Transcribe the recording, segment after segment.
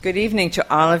Good evening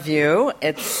to all of you.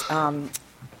 I'm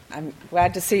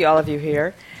glad to see all of you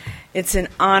here. It's an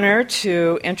honor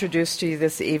to introduce to you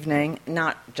this evening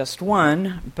not just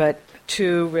one, but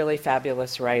two really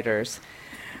fabulous writers,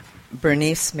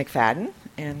 Bernice McFadden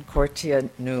and Cortia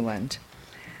Newland.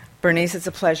 Bernice, it's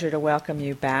a pleasure to welcome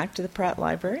you back to the Pratt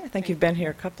Library. I think you've been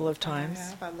here a couple of times. I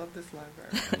have. I love this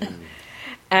library.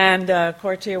 And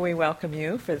Cortia, we welcome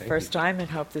you for the first time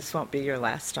and hope this won't be your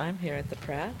last time here at the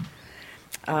Pratt.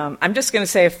 I'm just going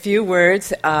to say a few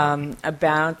words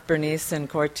about Bernice and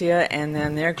Cortia, and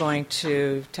then they're going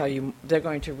to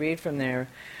read from their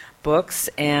books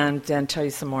and then tell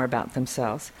you some more about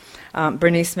themselves.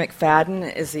 Bernice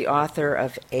McFadden is the author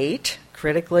of 8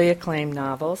 critically acclaimed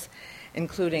novels,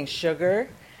 including Sugar,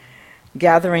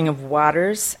 Gathering of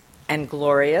Waters, and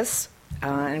Glorious.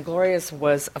 And Glorious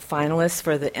was a finalist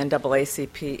for the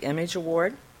NAACP Image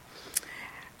Award.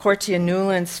 Cortia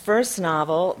Newland's first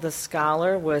novel, The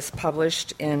Scholar, was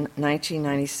published in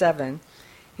 1997.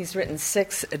 He's written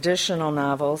 6 additional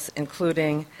novels,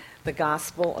 including The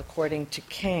Gospel According to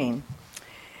Cain.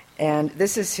 And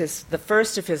this is the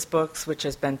first of his books which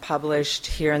has been published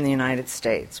here in the United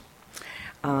States.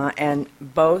 And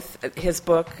both his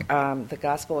book, The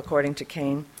Gospel According to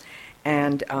Cain,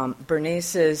 and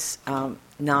Bernice's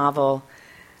novel,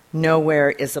 Nowhere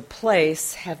is a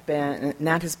Place, has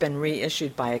been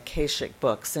reissued by Akashic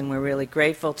Books, and we're really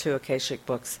grateful to Akashic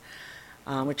Books,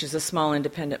 which is a small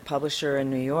independent publisher in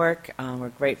New York. We're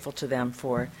grateful to them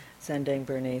for sending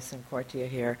Bernice and Cortia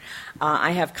here.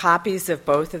 I have copies of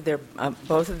both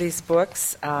of these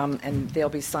books, and they'll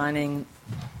be signing.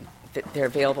 They're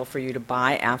available for you to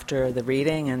buy after the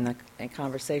reading and the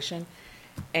conversation.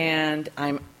 And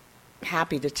I'm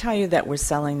happy to tell you that we're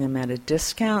selling them at a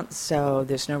discount, so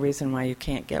there's no reason why you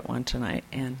can't get one tonight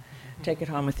and take it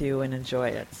home with you and enjoy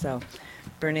it. So,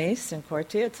 Bernice and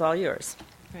Cortia, it's all yours.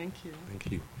 Thank you.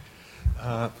 Thank you.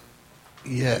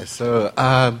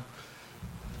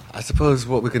 I suppose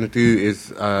what we're going to do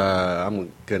is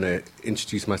I'm going to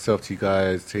introduce myself to you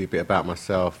guys, tell you a bit about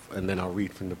myself, and then I'll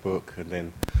read from the book, and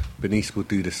then Bernice will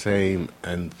do the same,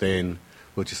 and then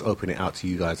we'll just open it out to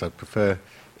you guys. I'd prefer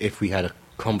if we had a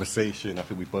conversation. I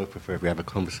think we both prefer if we have a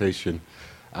conversation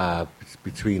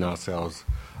between ourselves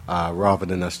rather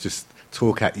than us just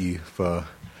talk at you for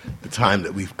the time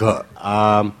that we've got.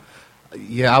 I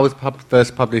was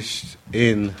first published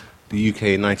in the UK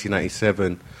in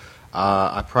 1997.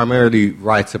 I primarily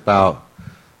write about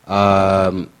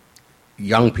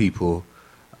young people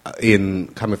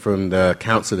coming from the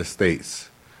council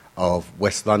estates of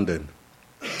West London,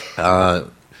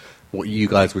 what you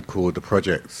guys would call the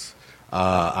projects.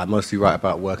 I mostly write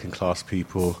about working class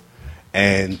people,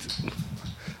 and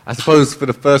I suppose for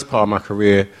the first part of my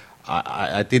career,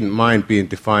 I didn't mind being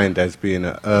defined as being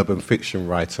an urban fiction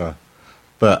writer,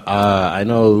 but I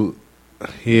know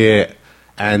here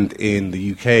and in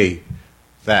the UK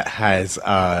that has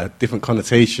different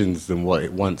connotations than what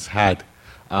it once had.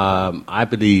 I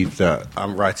believe that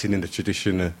I'm writing in the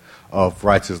tradition of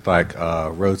writers like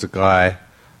Rosa Guy,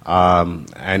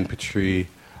 Anne Petrie,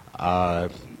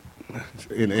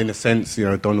 in a sense,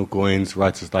 Donald Goines,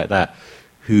 writers like that,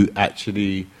 who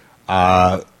actually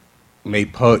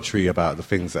made poetry about the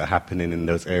things that are happening in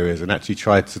those areas and actually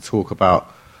tried to talk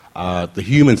about the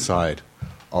human side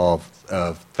of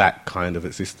that kind of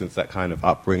existence, that kind of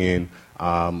upbringing,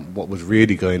 what was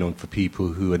really going on for people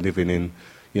who are living in,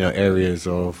 areas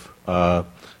of,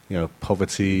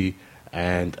 poverty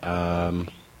and, I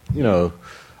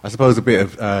suppose a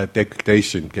bit of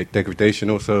degradation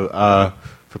also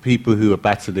for people who are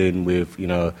battling with,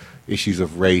 issues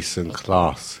of race and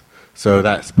class. So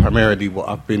that's primarily what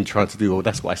I've been trying to do, or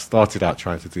that's what I started out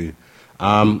trying to do.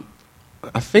 I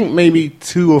think maybe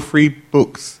 2 or 3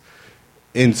 books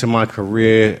into my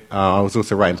career, I was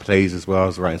also writing plays as well, I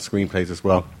was writing screenplays as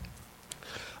well.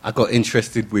 I got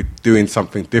interested with doing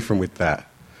something different with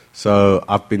that. So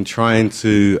I've been trying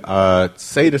to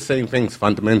say the same things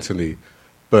fundamentally,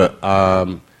 but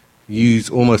use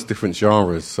almost different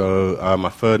genres. So my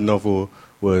third novel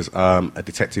was a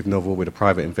detective novel with a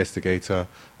private investigator,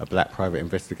 a black private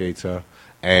investigator.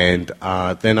 And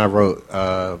then I wrote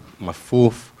my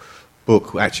 4th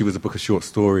book, actually was a book of short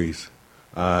stories.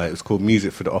 It was called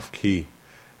Music for the Off-Key.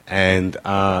 And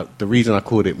the reason I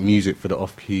called it Music for the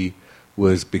Off-Key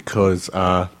was because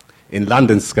in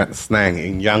London slang,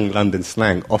 in young London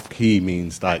slang, off-key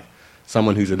means like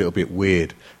someone who's a little bit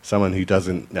weird, someone who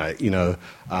doesn't,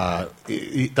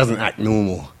 it doesn't act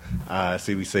normal.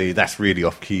 So we say that's really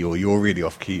off-key, or you're really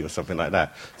off-key, or something like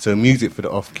that. So Music for the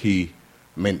Off-Key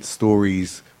meant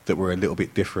stories that were a little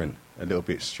bit different, a little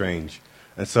bit strange.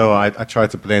 And so I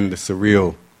tried to blend the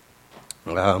surreal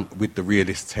with the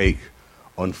realist take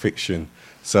on fiction.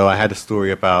 So I had a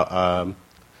story about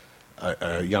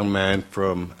a young man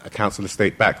from a council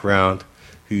estate background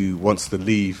who wants to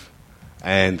leave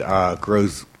and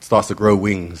starts to grow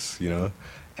wings, you know.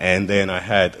 And then I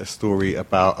had a story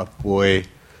about a boy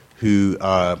who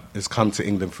has come to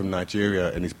England from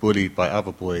Nigeria and is bullied by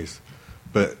other boys,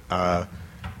 but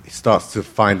he starts to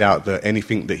find out that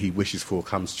anything that he wishes for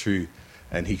comes true,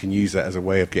 and he can use that as a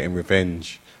way of getting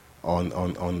revenge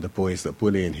on the boys that are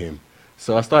bullying him.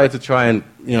 So I started to try and,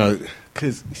 you know,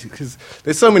 because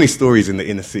there's so many stories in the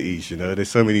inner cities, you know,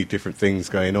 there's so many different things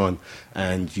going on,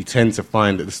 and you tend to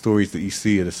find that the stories that you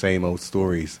see are the same old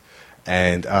stories.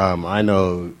 And I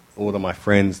know all of my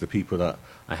friends, the people that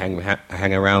I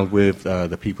hang around with,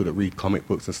 the people that read comic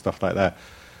books and stuff like that,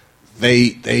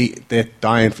 they're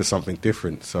dying for something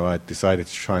different. So I decided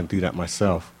to try and do that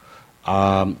myself.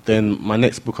 Then my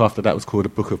next book after that was called A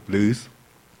Book of Blues,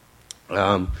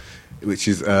 which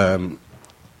is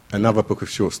another book of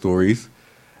short stories.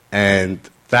 And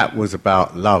that was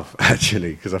about love,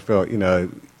 actually, because I felt, you know,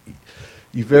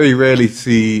 you very rarely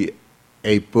see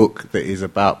a book that is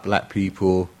about black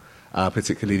people,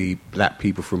 particularly black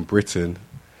people from Britain,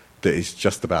 that is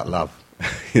just about love,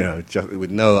 you know, just with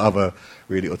no other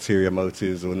really ulterior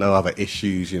motives or no other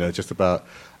issues, you know, just about,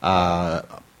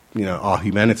 you know, our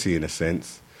humanity in a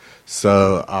sense.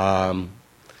 So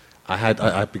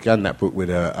I began that book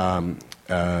with an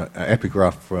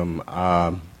epigraph from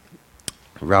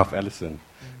Ralph Ellison,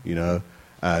 you know,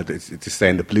 just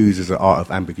saying the blues is an art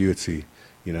of ambiguity,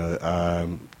 you know,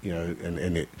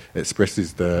 and it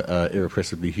expresses the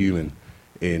irrepressibly human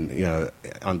in, you know,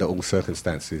 under all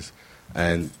circumstances.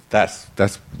 And that's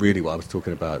really what I was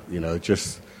talking about, you know,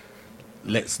 just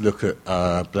let's look at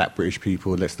black British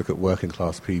people, let's look at working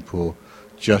class people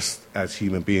just as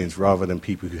human beings rather than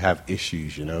people who have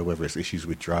issues, you know, whether it's issues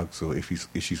with drugs or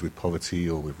issues with poverty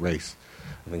or with race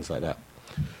and things like that.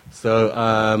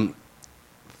 So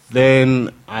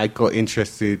then I got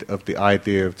interested of the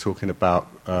idea of talking about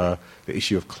the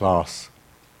issue of class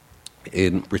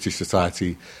in British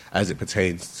society as it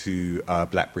pertains to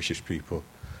black British people.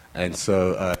 And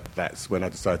so that's when I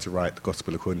decided to write The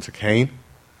Gospel According to Cain.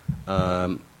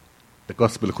 The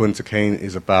Gospel According to Cain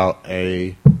is about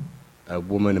a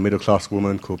woman, a middle-class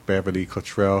woman called Beverly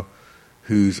Cottrell,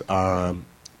 whose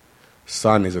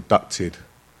son is abducted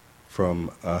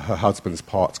from her husband's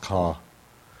parked car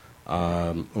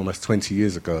almost 20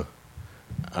 years ago.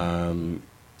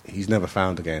 He's never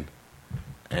found again.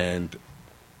 And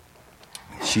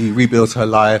she rebuilds her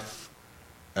life.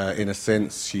 In a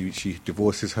sense, she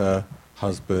divorces her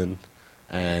husband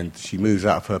and she moves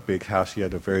out of her big house. She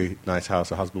had a very nice house.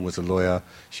 Her husband was a lawyer.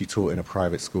 She taught in a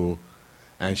private school.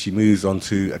 And she moves on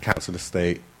to a council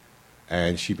estate,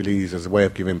 and she believes as a way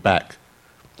of giving back,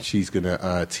 she's going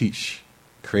to teach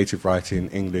creative writing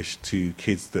English to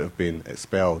kids that have been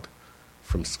expelled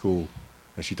from school.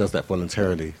 And she does that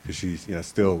voluntarily because she's, you know,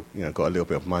 still, you know, got a little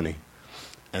bit of money.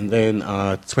 And then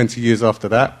 20 years after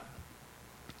that,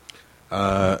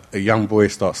 a young boy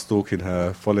starts stalking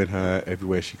her, following her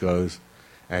everywhere she goes,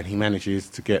 and he manages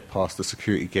to get past the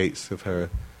security gates of her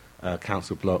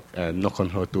council block and knock on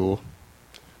her door.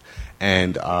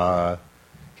 And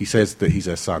he says that he's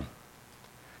her son,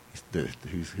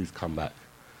 who's come back.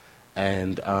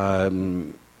 And,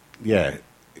 yeah,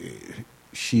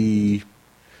 she's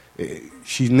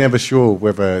never sure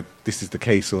whether this is the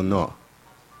case or not.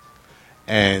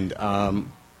 And I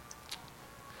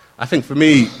think for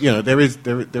me, you know, there is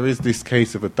this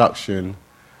case of abduction.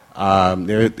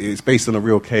 It's based on a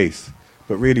real case.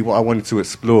 But really what I wanted to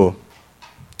explore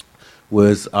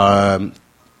was the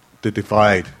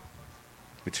divide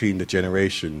between the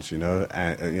generations, you know,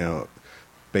 and, you know,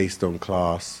 based on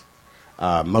class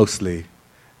mostly,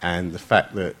 and the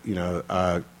fact that, you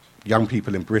know, young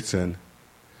people in Britain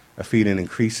are feeling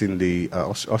increasingly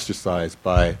ostracized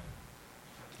by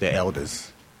their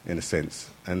elders, in a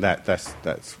sense, and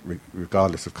that's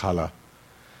regardless of colour.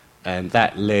 And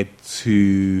that led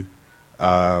to,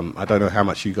 I don't know how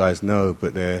much you guys know,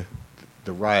 but the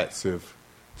riots of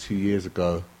 2 years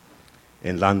ago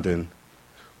in London,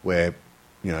 where,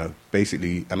 you know,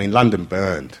 basically, I mean, London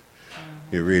burned.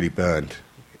 It really burned.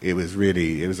 It was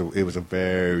a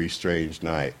very strange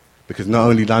night, because not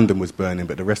only London was burning,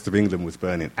 but the rest of England was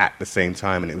burning at the same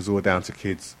time, and it was all down to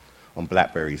kids on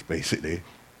Blackberries, basically,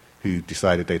 who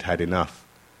decided they'd had enough.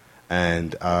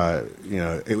 And, you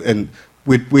know,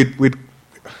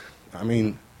 I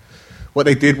mean, what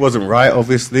they did wasn't right,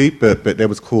 obviously, but there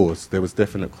was cause. There was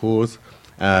definite cause,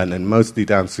 and mostly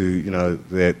down to, you know,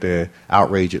 their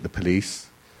outrage at the police,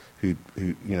 who'd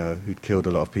killed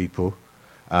a lot of people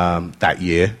that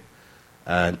year.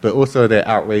 But also their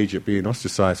outrage at being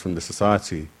ostracized from the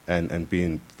society and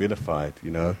being vilified,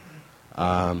 you know.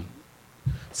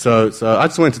 So I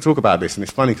just wanted to talk about this, and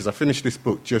it's funny because I finished this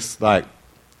book just like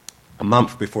a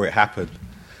month before it happened.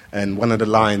 And one of the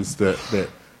lines that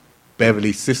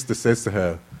Beverly's sister says to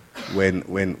her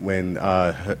when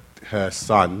her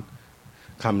son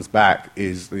comes back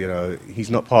is, you know,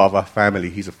 he's not part of our family,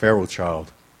 he's a feral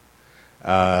child.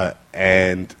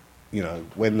 And, you know,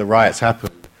 when the riots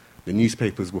happened, the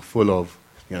newspapers were full of,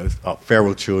 you know,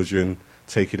 feral children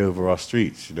taking over our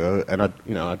streets, you know, and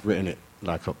I'd written it,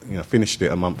 like, you know, finished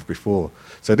it a month before.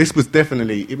 So this was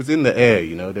definitely, it was in the air,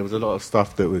 you know, there was a lot of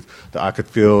stuff that I could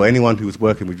feel. Anyone who was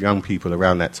working with young people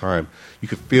around that time, you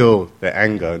could feel their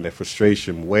anger and their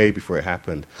frustration way before it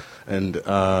happened. And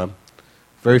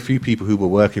very few people who were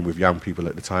working with young people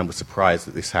at the time were surprised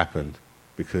that this happened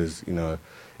because, you know,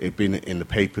 it'd been in the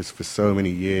papers for so many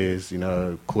years, you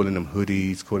know, calling them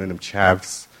hoodies, calling them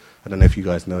chavs. I don't know if you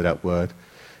guys know that word.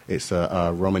 It's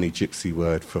a Romani Gypsy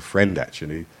word for friend,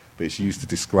 actually, but it's used to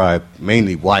describe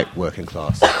mainly white working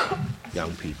class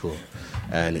young people.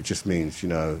 And it just means, you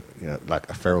know, like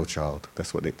a feral child.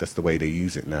 That's the way they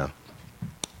use it now.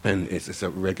 And it's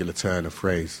a regular turn of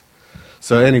phrase.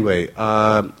 So anyway,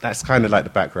 that's kind of like the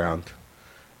background.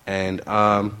 And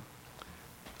I'm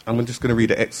just going to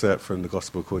read an excerpt from the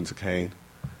Gospel according to Cain.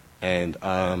 And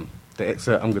the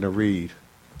excerpt I'm going to read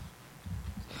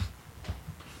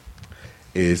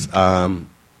is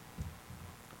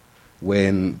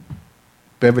when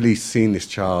Beverly's seen this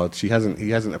child. He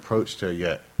hasn't approached her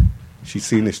yet. She's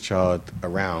seen this child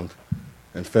around.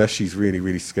 And first she's really,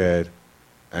 really scared.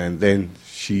 And then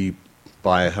she,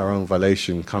 by her own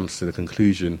volition, comes to the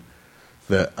conclusion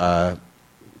that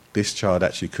this child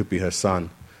actually could be her son.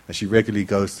 And she regularly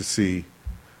goes to see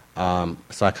a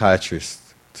psychiatrist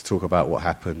to talk about what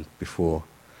happened before.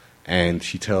 And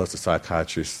she tells the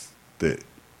psychiatrist that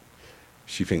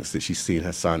she thinks that she's seen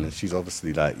her son. And she's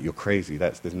obviously like, you're crazy.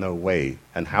 There's no way.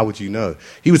 And how would you know?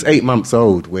 He was 8 months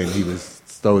old when he was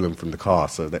stolen from the car.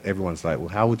 So that everyone's like, well,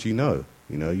 how would you know?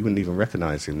 You know, you wouldn't even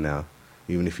recognize him now,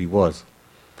 even if he was.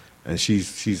 And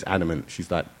she's adamant. She's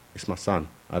like, it's my son.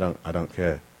 I don't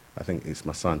care. I think it's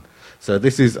my son. So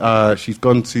this is, she's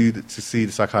gone to see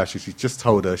the psychiatrist. She's just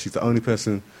told her. She's the only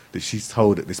person that she's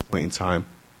told at this point in time.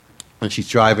 And she's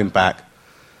driving back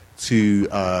to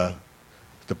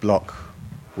the block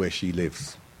where she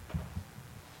lives.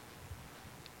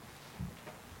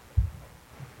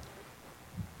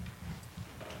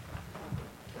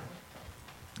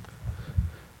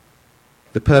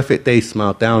 The perfect day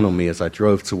smiled down on me as I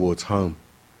drove towards home.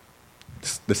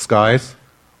 The skies,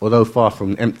 although far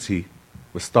from empty,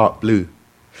 were stark blue,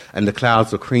 and the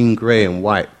clouds were cream grey and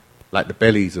white, like the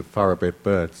bellies of thoroughbred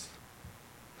birds.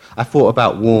 I thought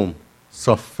about warm,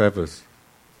 soft feathers,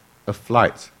 of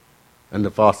flight, and the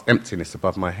vast emptiness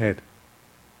above my head.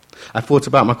 I thought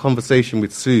about my conversation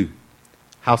with Sue,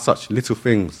 how such little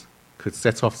things could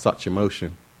set off such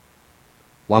emotion.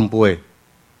 One boy,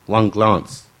 one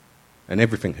glance, and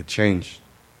everything had changed.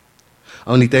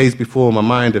 Only days before, my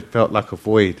mind had felt like a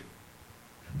void.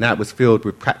 Now it was filled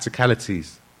with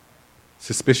practicalities,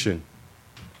 suspicion,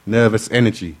 nervous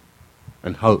energy,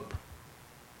 and hope.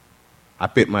 I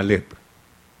bit my lip,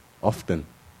 often,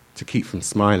 to keep from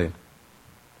smiling.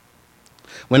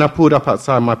 When I pulled up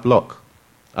outside my block,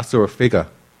 I saw a figure,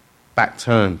 back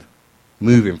turned,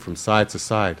 moving from side to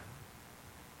side,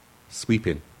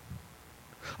 sweeping.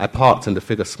 I parked and the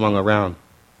figure swung around,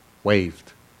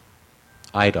 waved.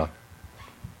 Ida.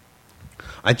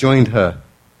 I joined her,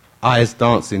 eyes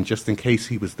dancing just in case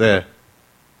he was there.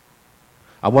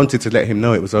 I wanted to let him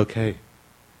know it was okay.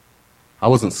 I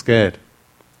wasn't scared.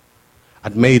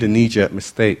 I'd made a knee-jerk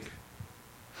mistake.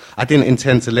 I didn't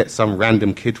intend to let some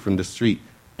random kid from the street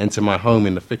enter my home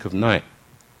in the thick of night.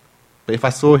 But if I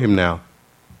saw him now,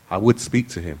 I would speak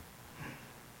to him.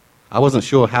 I wasn't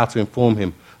sure how to inform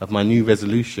him of my new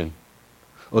resolution,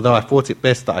 although I thought it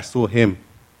best that I saw him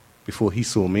before he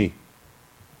saw me.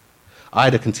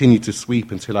 Ida continued to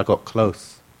sweep until I got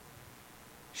close.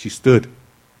 She stood,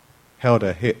 held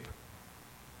her hip,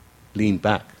 leaned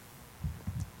back.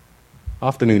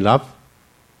 Afternoon, love.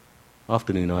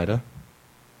 Afternoon, Ida.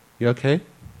 You okay?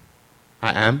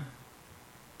 I am.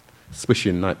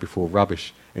 Swishing night before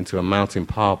rubbish into a mountain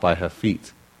pile by her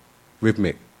feet.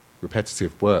 Rhythmic,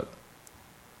 repetitive work.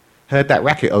 Heard that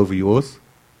racket over yours?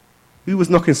 Who was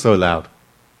knocking so loud?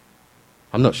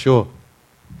 I'm not sure.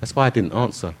 That's why I didn't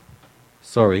answer.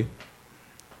 Sorry.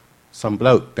 Some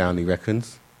bloke down, he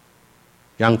reckons.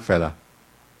 Young fella.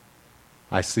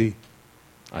 I see,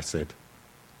 I said.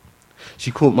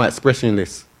 She caught my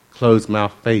expressionless,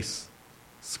 closed-mouthed face,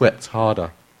 swept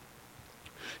harder.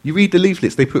 You read the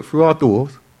leaflets they put through our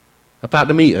doors about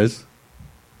the meters?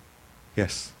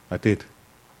 Yes, I did.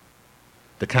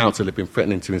 The council had been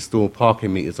threatening to install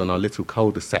parking meters on our little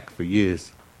cul-de-sac for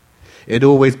years. It had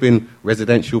always been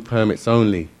residential permits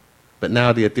only, but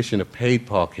now the addition of paid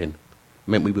parking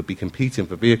meant we would be competing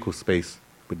for vehicle space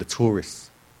with the tourists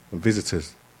and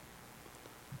visitors.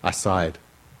 I sighed,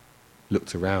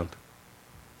 looked around.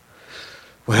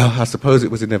 Well, I suppose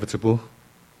it was inevitable.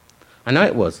 I know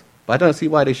it was, but I don't see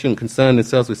why they shouldn't concern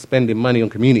themselves with spending money on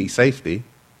community safety.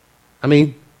 I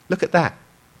mean, look at that.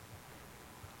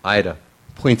 Ida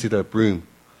pointed her broom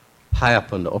high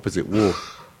up on the opposite wall.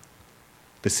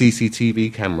 The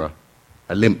CCTV camera,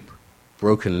 a limp,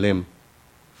 broken limb,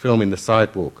 filming the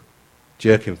sidewalk,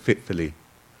 jerking fitfully.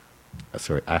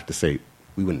 Sorry, I have to say,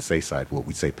 we wouldn't say sidewalk,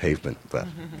 we'd say pavement, but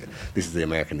this is the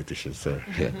American edition, so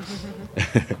yeah.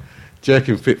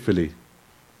 Jerking fitfully.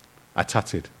 I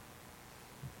tutted.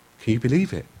 Can you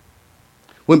believe it?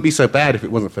 Wouldn't be so bad if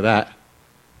it wasn't for that.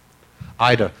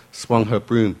 Ida swung her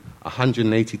broom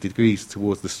 180 degrees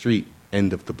towards the street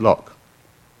end of the block.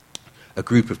 A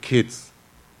group of kids,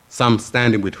 some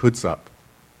standing with hoods up,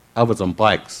 others on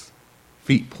bikes,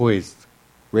 feet poised,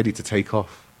 ready to take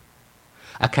off.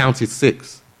 I counted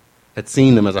 6, had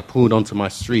seen them as I pulled onto my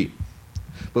street,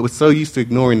 but was so used to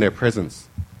ignoring their presence,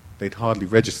 they'd hardly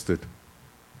registered.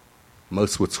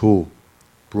 Most were tall,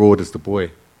 broad as the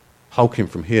boy, hulking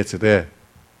from here to there,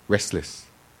 restless.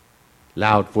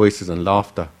 Loud voices and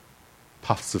laughter,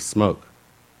 puffs of smoke,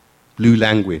 blue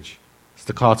language,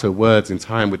 staccato words in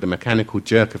time with the mechanical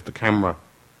jerk of the camera,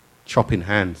 chopping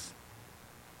hands.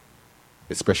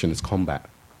 Expression is combat,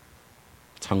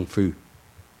 tongue fu.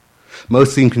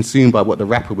 Most seemed consumed by what the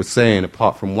rapper was saying,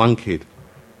 apart from one kid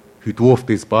who dwarfed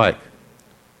his bike.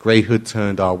 Grey hood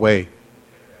turned our way.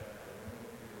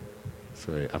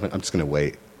 Sorry, I'm just going to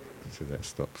wait until that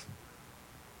stops.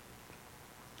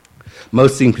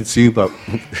 Most seemed consumed by...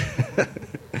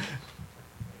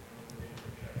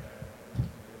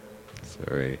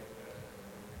 Sorry.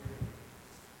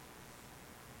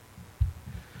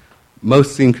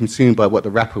 Most seemed consumed by what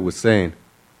the rapper was saying,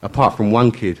 apart from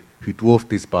one kid who dwarfed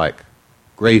his bike.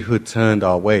 Grey hood turned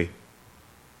our way.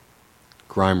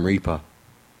 Grime Reaper.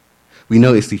 We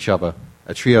noticed each other,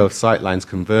 a trio of sightlines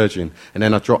converging, and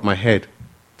then I dropped my head,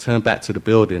 turned back to the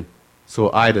building, saw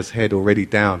Ida's head already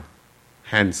down,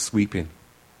 hands sweeping.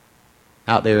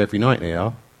 Out there every night they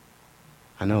are.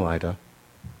 I know, Ida.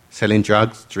 Selling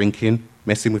drugs, drinking,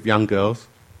 messing with young girls.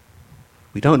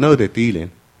 We don't know they're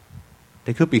dealing.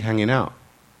 They could be hanging out.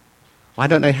 Why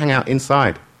don't they hang out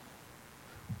inside?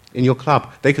 In your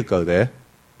club, they could go there.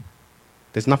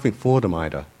 There's nothing for them,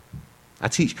 Ida. I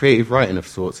teach creative writing of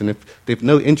sorts, and if they've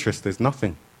no interest, there's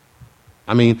nothing.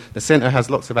 I mean, the centre has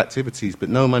lots of activities, but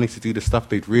no money to do the stuff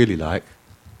they'd really like.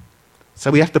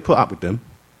 So we have to put up with them.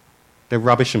 Their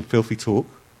rubbish and filthy talk.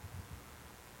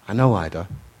 I know, Ida.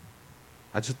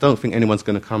 I just don't think anyone's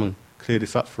going to come and clear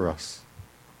this up for us.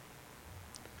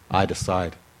 Ida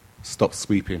sighed, stopped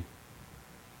sweeping,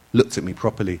 looked at me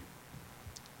properly.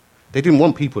 They didn't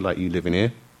want people like you living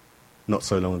here, not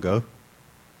so long ago.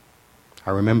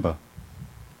 I remember.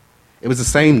 It was the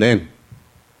same then.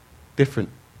 Different,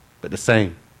 but the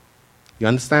same. You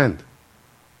understand?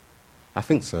 I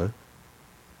think so.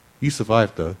 You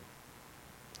survived, though.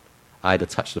 Ida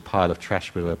touched the pile of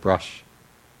trash with her brush.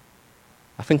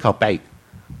 I think I'll bake.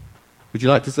 Would you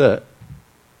like dessert?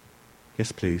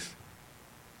 Yes, please.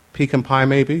 Pecan pie,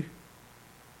 maybe?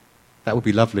 That would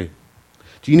be lovely.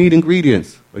 Do you need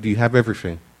ingredients, or do you have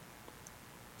everything?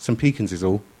 Some pecans is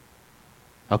all.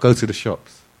 I'll go to the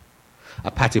shops. I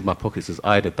patted my pockets as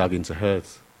Ida dug into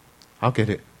hers. I'll get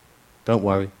it. Don't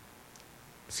worry.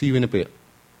 See you in a bit.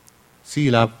 See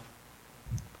you, love.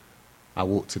 I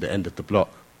walked to the end of the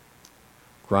block.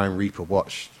 Grime Reaper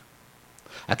watched.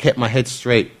 I kept my head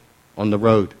straight on the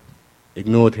road,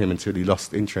 ignored him until he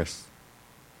lost interest.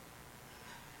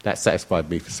 That satisfied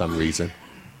me for some reason.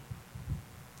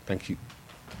 Thank you.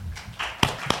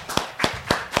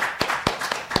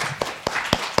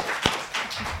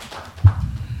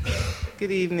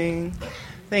 Good evening.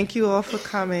 Thank you all for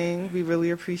coming. We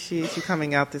really appreciate you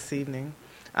coming out this evening.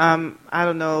 I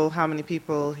don't know how many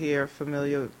people here are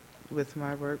familiar with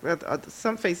my work.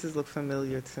 Some faces look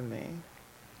familiar to me.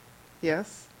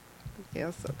 Yes?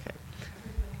 Yes? Okay.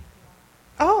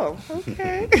 Oh,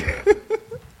 okay.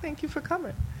 Thank you for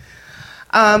coming.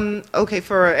 Okay,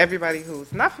 for everybody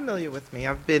who's not familiar with me,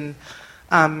 I've been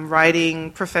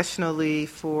writing professionally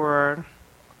for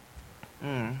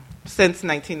since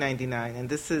 1999, and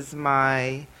this is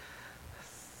my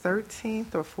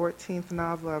 13th or 14th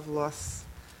novel. I've lost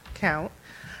count.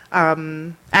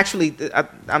 Actually,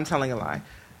 I'm telling a lie.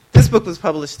 first book was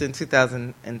published in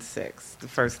 2006, the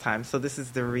first time. So this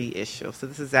is the reissue. So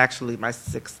this is actually my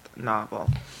 6th novel.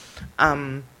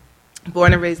 Born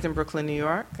and raised in Brooklyn, New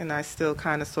York, and I still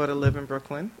kind of sort of live in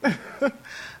Brooklyn.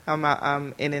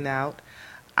 I'm in and out.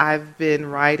 I've been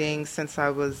writing since I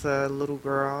was a little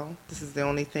girl. This is the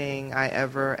only thing I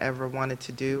ever wanted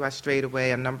to do. I strayed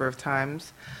away a number of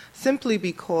times, simply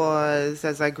because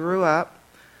as I grew up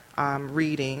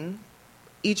reading,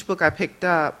 each book I picked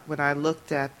up, when I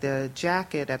looked at the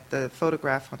jacket, at the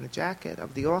photograph on the jacket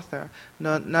of the author,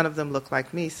 none of them looked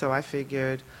like me, so I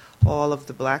figured all of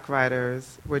the black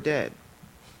writers were dead.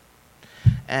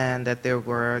 And that there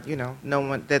were,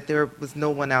 there was no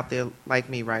one out there like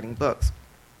me writing books.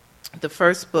 The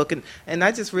first book, and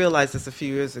I just realized this a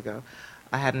few years ago,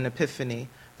 I had an epiphany.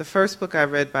 The first book I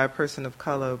read by a person of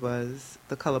color was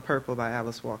The Color Purple by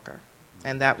Alice Walker.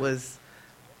 And that was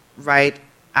right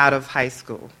out of high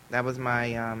school. That was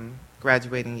my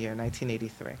graduating year,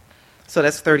 1983. So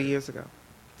that's 30 years ago.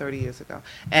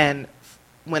 And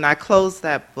when I closed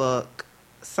that book,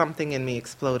 something in me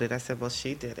exploded. I said, well,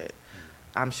 she did it.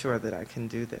 I'm sure that I can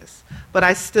do this. But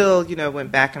I still,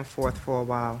 went back and forth for a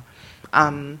while.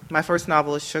 My first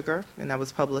novel is Sugar, and that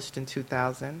was published in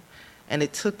 2000. And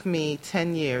it took me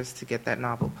 10 years to get that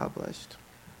novel published.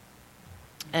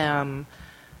 Kritia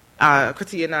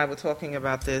and I were talking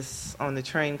about this on the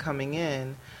train coming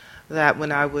in, that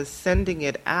when I was sending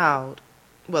it out,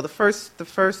 well, the first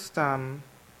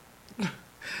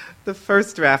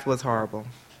draft was horrible.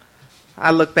 I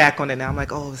look back on it now, I'm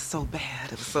like, oh, it was so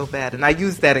bad. And I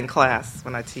use that in class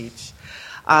when I teach.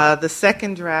 The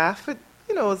second draft, it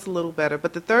was a little better.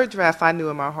 But the third draft, I knew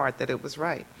in my heart that it was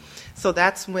right. So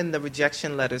that's when the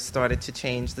rejection letters started to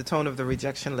change. The tone of the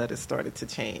rejection letters started to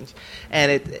change.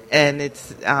 And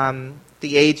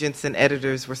the agents and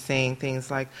editors were saying things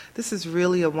like, this is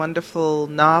really a wonderful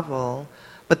novel,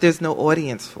 but there's no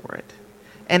audience for it.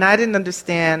 And I didn't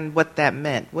understand what that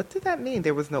meant. What did that mean?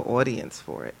 There was no audience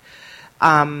for it.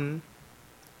 And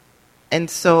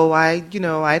so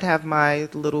I'd have my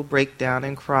little breakdown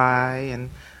and cry, and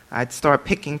I'd start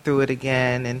picking through it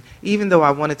again. And even though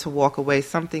I wanted to walk away,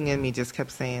 something in me just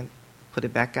kept saying, put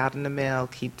it back out in the mail,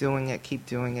 keep doing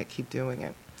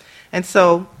it. And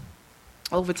so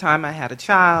over time I had a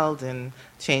child and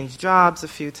changed jobs a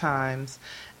few times.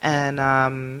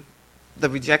 And the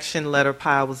rejection letter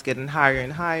pile was getting higher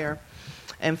and higher.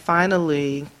 And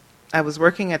finally, I was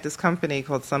working at this company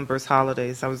called Sunburst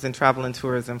Holidays. I was in travel and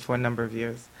tourism for a number of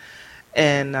years.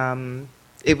 And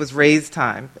it was raise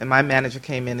time, and my manager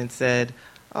came in and said,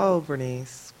 oh,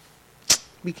 Bernice,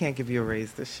 we can't give you a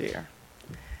raise this year.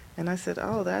 And I said,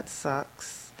 oh, that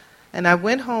sucks. And I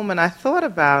went home and I thought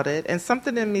about it, and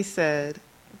something in me said,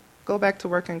 go back to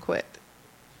work and quit.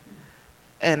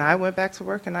 And I went back to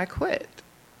work and I quit.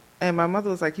 And my mother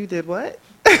was like, you did what?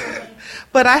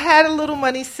 But I had a little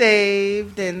money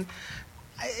saved, and,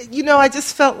 I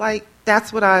just felt like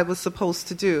that's what I was supposed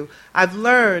to do. I've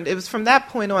learned, it was from that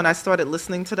point on I started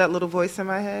listening to that little voice in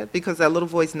my head, because that little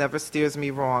voice never steers me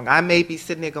wrong. I may be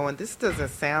sitting there going, this doesn't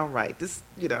sound right,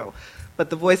 but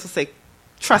the voice will say,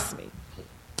 trust me.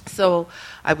 So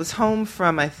I was home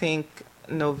from, I think,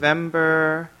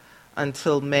 November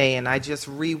until May, and I just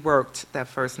reworked that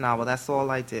first novel. That's all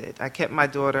I did. I kept my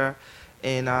daughter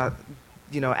in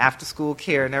after-school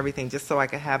care and everything, just so I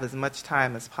could have as much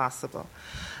time as possible.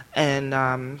 And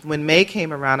when May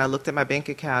came around, I looked at my bank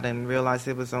account and realized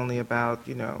there was only about,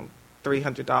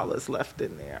 $300 left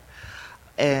in there.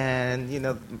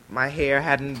 And, my hair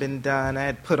hadn't been done. I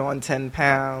had put on 10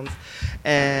 pounds.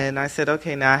 And I said,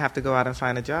 okay, now I have to go out and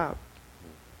find a job.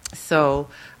 So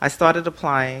I started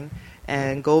applying,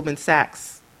 and Goldman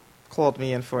Sachs called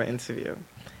me in for an interview.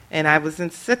 And I was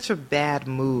in such a bad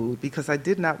mood because I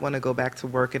did not want to go back to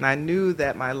work. And I knew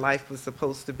that my life was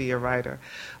supposed to be a writer.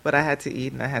 But I had to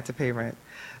eat and I had to pay rent.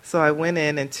 So I went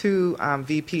in, and 2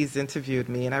 VPs interviewed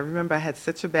me. And I remember I had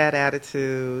such a bad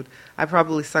attitude. I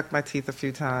probably sucked my teeth a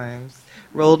few times,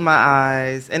 rolled my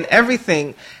eyes, and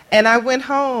everything. And I went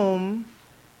home,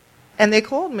 and they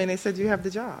called me and they said, you have the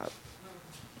job.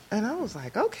 And I was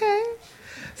like, okay.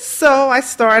 So I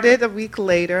started a week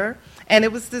later. And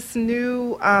it was this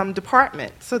new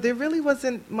department, so there really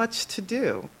wasn't much to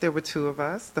do. There were 2 of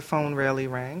us. The phone rarely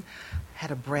rang. I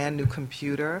had a brand new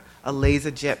computer, a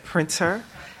LaserJet printer,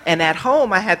 and at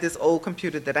home I had this old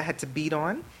computer that I had to beat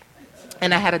on,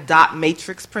 and I had a dot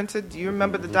matrix printer. Do you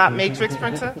remember the dot matrix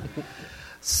printer?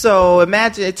 So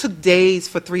imagine, it took days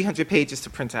for 300 pages to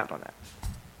print out on that.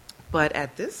 But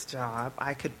at this job,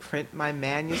 I could print my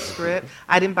manuscript.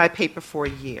 I didn't buy paper for a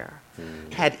year.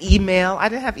 Had email. I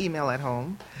didn't have email at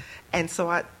home. And so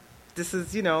This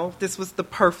is, this was the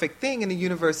perfect thing, and the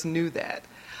universe knew that.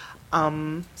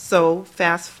 So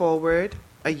fast forward,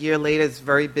 a year later, it's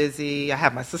very busy. I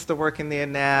have my sister working there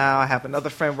now. I have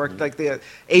another friend working. Like, there are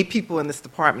 8 people in this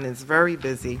department. It's very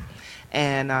busy.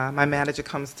 And my manager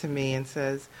comes to me and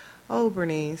says, "Oh,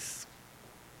 Bernice,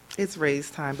 it's raise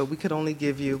time, but we could only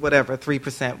give you,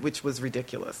 3%, which was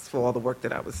ridiculous for all the work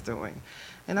that I was doing."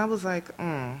 And I was like,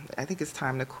 I think it's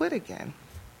time to quit again.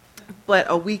 But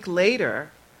a week later,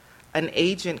 an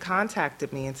agent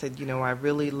contacted me and said, "I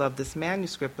really love this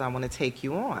manuscript. I want to take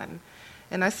you on."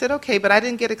 And I said, okay, but I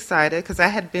didn't get excited because I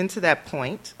had been to that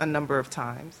point a number of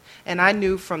times. And I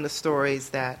knew from the stories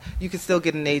that you can still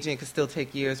get an agent, it can still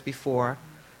take years before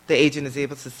the agent is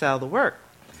able to sell the work.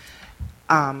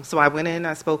 So I went in,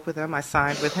 I spoke with him, I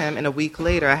signed with him, and a week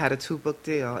later I had a 2-book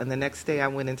deal. And the next day I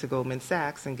went into Goldman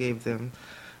Sachs and gave them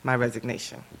my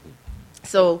resignation.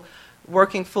 So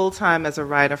working full-time as a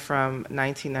writer from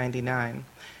 1999.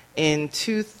 In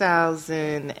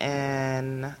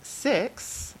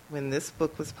 2006, when this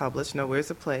book was published,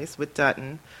 Nowhere's a Place, with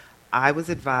Dutton, I was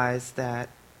advised that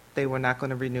they were not going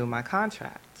to renew my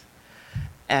contract.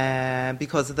 And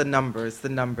because of the numbers,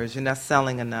 you're not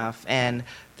selling enough. And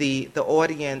the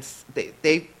audience,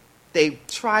 they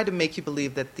try to make you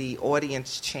believe that the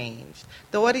audience changed.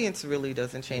 The audience really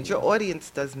doesn't change. Your audience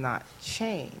does not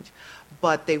change.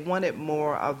 But they wanted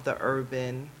more of the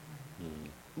urban,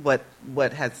 what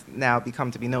has now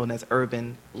become to be known as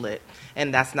urban lit.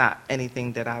 And that's not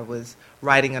anything that I was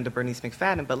writing under Bernice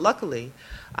McFadden, but luckily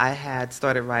I had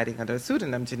started writing under a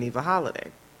pseudonym, Geneva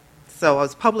Holiday. So I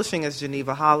was publishing as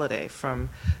Geneva Holiday from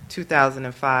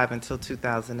 2005 until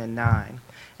 2009.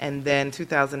 And then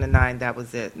 2009, that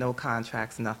was it. No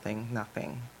contracts, nothing.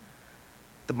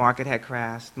 The market had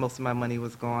crashed. Most of my money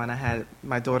was gone.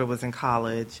 My daughter was in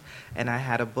college, and I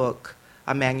had a book,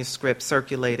 a manuscript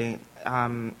circulating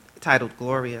titled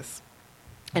Glorious,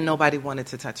 and nobody wanted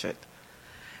to touch it.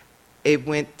 It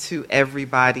went to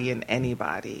everybody and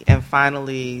anybody. And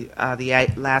finally,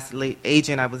 the last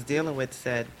agent I was dealing with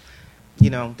said,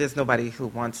 there's nobody who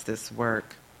wants this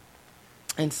work.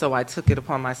 And so I took it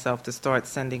upon myself to start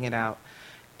sending it out.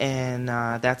 And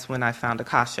that's when I found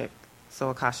Akashic. So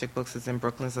Akashic Books is in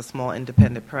Brooklyn. It's a small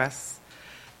independent press.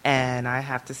 And I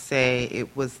have to say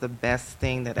it was the best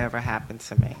thing that ever happened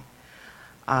to me.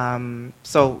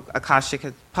 So Akashic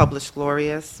had published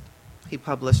Glorious. He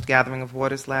published Gathering of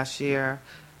Waters last year.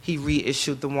 He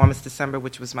reissued The Warmest December,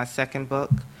 which was my second book.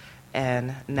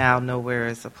 And now Nowhere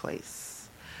is a Place.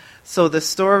 So the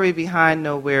story behind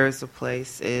Nowhere is a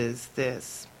Place is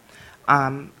this.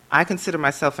 I consider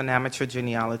myself an amateur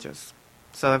genealogist.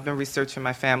 So I've been researching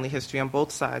my family history on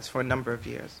both sides for a number of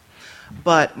years.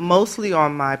 But mostly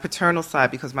on my paternal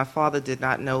side, because my father did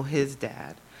not know his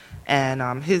dad.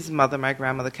 And his mother, my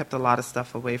grandmother, kept a lot of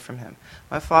stuff away from him.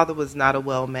 My father was not a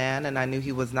well man, and I knew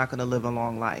he was not going to live a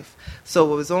long life.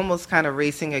 So it was almost kind of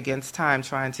racing against time,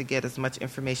 trying to get as much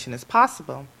information as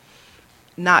possible,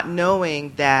 not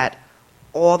knowing that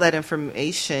all that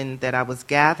information that I was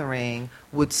gathering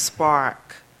would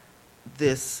spark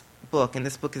this book, and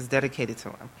this book is dedicated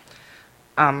to him.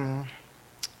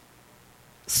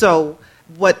 So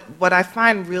what I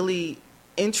find really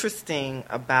interesting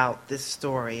about this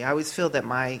story, I always feel that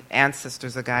my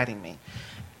ancestors are guiding me.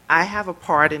 I have a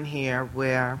part in here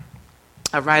where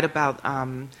I write about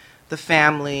the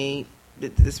family,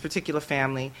 this particular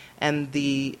family, and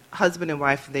the husband and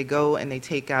wife, they go and they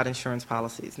take out insurance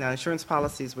policies. Now, insurance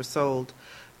policies were sold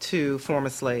to former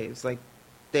slaves. Like,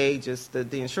 the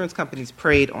insurance companies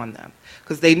preyed on them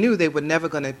because they knew they were never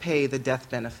going to pay the death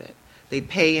benefit. They'd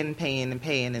pay in,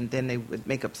 and then they would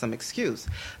make up some excuse.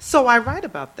 So I write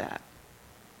about that.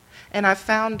 And I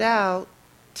found out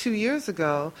 2 years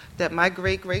ago that my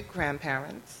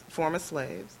great-great-grandparents, former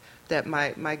slaves, that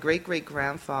my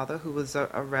great-great-grandfather, who was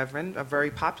a reverend, a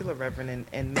very popular reverend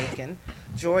in Macon,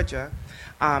 Georgia,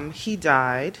 he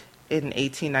died in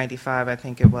 1895, I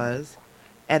think it was.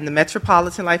 And the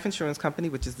Metropolitan Life Insurance Company,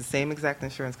 which is the same exact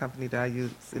insurance company that I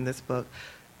use in this book,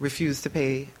 refused to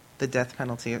pay the death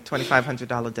penalty, a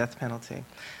 $2,500 death penalty.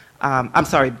 I'm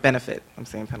sorry, benefit. I'm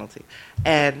saying penalty.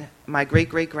 And my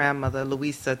great-great-grandmother,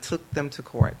 Louisa, took them to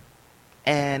court.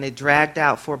 And it dragged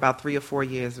out for about 3 or 4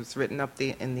 years. It was written up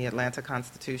in the Atlanta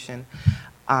Constitution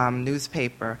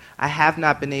newspaper. I have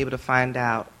not been able to find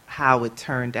out how it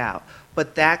turned out.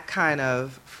 But that kind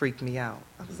of freaked me out.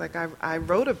 I was like, I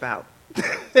wrote about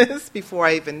this before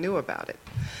I even knew about it.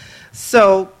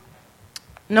 So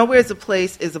Nowhere's a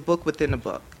Place is a book within a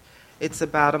book. It's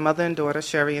about a mother and daughter,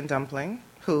 Sherry and Dumpling,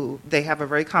 who they have a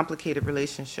very complicated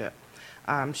relationship.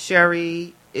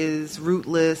 Sherry is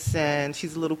rootless, and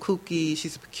she's a little kooky.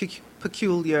 She's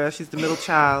peculiar. She's the middle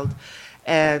child,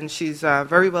 and she's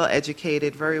very well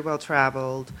educated, very well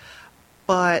traveled,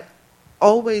 but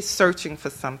always searching for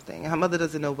something. Her mother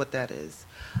doesn't know what that is.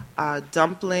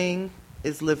 Dumpling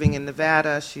is living in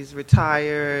Nevada. She's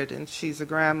retired, and she's a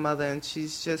grandmother, and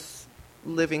she's just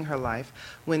living her life.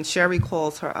 When Sherry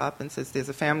calls her up and says, there's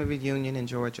a family reunion in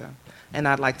Georgia, and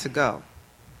I'd like to go.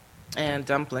 And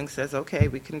Dumpling says, okay,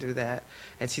 we can do that.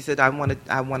 And she said, I want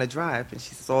to drive. And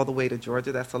she says, all the way to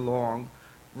Georgia, that's a long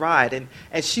ride. And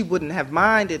she wouldn't have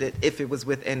minded it if it was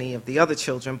with any of the other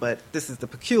children, but this is the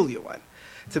peculiar one.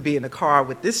 To be in a car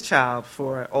with this child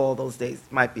for all those days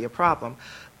might be a problem.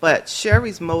 But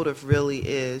Sherry's motive really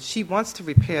is she wants to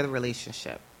repair the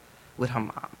relationship with her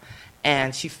mom.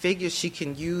 And she figures she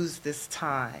can use this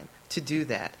time to do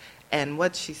that. And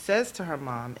what she says to her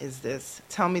mom is this: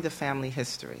 tell me the family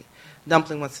history.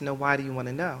 Dumpling wants to know, why do you want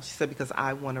to know? She said, because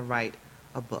I want to write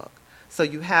a book. So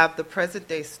you have the present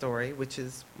day story, which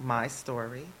is my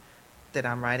story that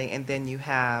I'm writing, and then you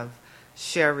have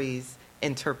Sherry's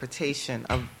interpretation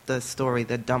of the story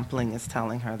that Dumpling is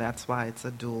telling her. That's why it's a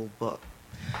dual book.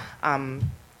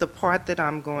 The part that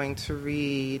I'm going to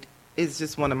read is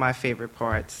just one of my favorite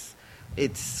parts.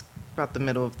 It's about the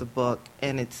middle of the book,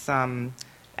 and it's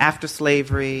after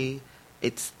slavery.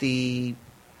 It's the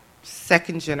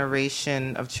second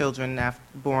generation of children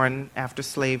born after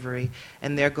slavery,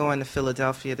 and they're going to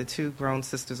Philadelphia. The two grown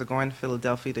sisters are going to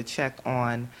Philadelphia to check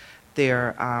on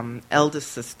their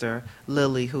eldest sister,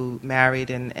 Lily, who married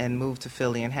and moved to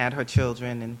Philly and had her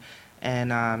children, and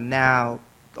now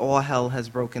all hell has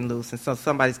broken loose, and so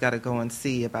somebody's got to go and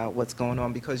see about what's going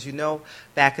on, because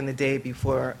back in the day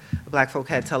before black folk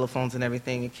had telephones and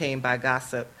everything, it came by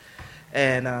gossip,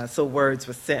 and so words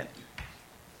were sent.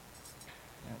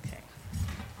 Okay.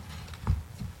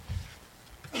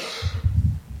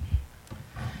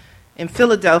 In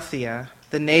Philadelphia,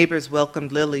 the neighbors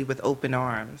welcomed Lily with open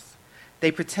arms.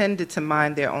 They pretended to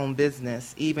mind their own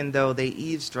business, even though they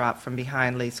eavesdropped from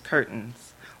behind lace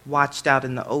curtains, watched out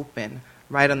in the open,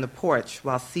 right on the porch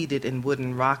while seated in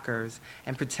wooden rockers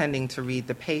and pretending to read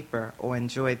the paper or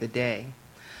enjoy the day.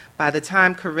 By the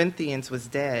time Corinthians was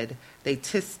dead, they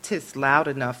tisk-tisk loud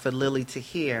enough for Lily to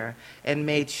hear and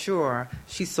made sure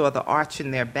she saw the arch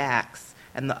in their backs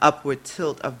and the upward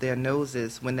tilt of their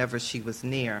noses whenever she was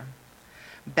near.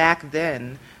 Back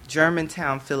then,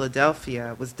 Germantown,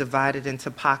 Philadelphia, was divided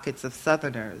into pockets of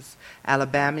Southerners,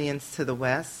 Alabamians to the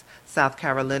west, South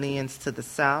Carolinians to the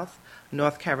south,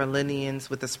 North Carolinians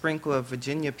with a sprinkle of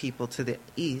Virginia people to the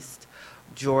east,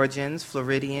 Georgians,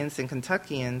 Floridians, and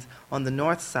Kentuckians on the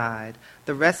north side,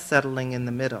 the rest settling in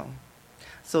the middle.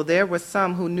 So there were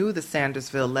some who knew the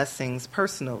Sandersville Lessings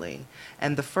personally,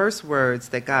 and the first words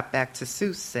that got back to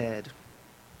Seuss said,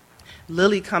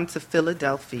 Lily come to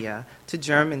Philadelphia, to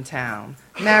Germantown,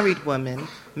 married woman,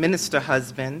 minister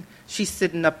husband. She's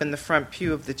sitting up in the front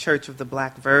pew of the Church of the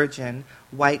Black Virgin,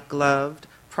 white-gloved,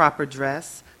 proper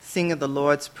dress, singing the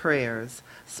Lord's prayers,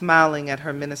 smiling at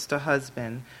her minister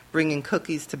husband, bringing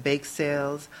cookies to bake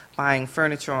sales, buying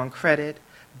furniture on credit,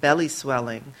 belly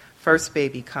swelling, first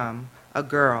baby come, a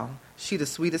girl. She the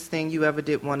sweetest thing you ever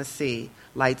did want to see,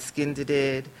 light-skinned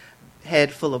did,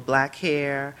 head full of black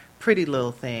hair, pretty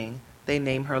little thing. They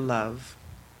name her Love.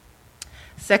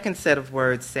 Second set of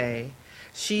words say,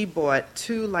 she bought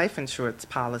 2 life insurance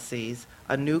policies,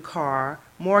 a new car,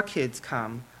 more kids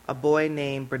come, a boy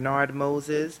named Bernard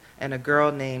Moses and a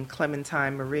girl named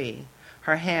Clementine Marie.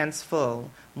 Her hands full,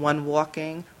 one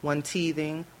walking, one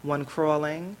teething, one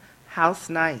crawling. House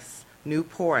nice, new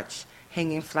porch,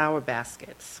 hanging flower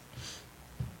baskets.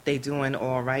 They doing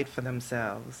all right for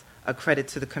themselves. A credit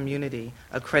to the community,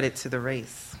 a credit to the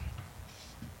race.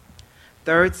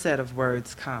 Third set of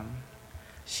words come.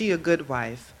 She a good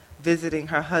wife, visiting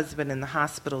her husband in the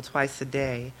hospital twice a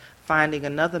day, finding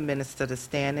another minister to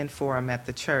stand in for him at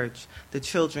the church. The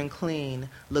children clean,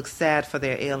 look sad for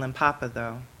their ailing papa,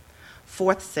 though.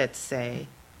 Fourth set say,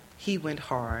 he went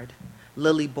hard.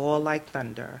 Lily bawled like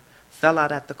thunder, fell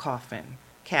out at the coffin,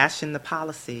 cash in the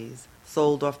policies,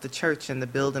 sold off the church and the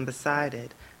building beside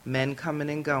it, men coming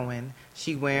and going,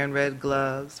 she wearing red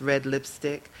gloves, red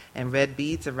lipstick, and red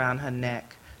beads around her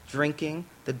neck, drinking,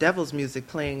 the devil's music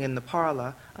playing in the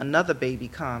parlor, another baby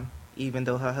come, even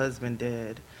though her husband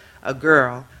dead. A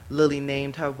girl, Lily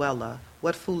named her Wella.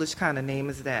 What foolish kind of name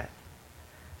is that?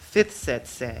 Fifth set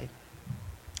say,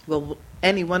 well,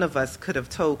 any one of us could have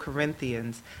told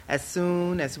Corinthians as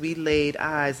soon as we laid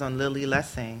eyes on Lily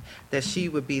Lessing that she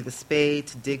would be the spade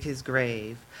to dig his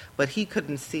grave, but he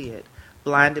couldn't see it.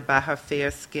 blinded by her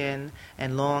fair skin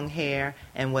and long hair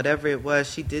and whatever it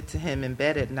was she did to him in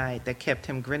bed at night that kept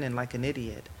him grinning like an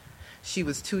idiot. She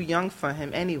was too young for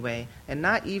him anyway, and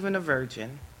not even a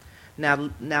virgin.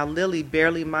 Now Lily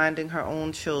barely minding her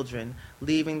own children,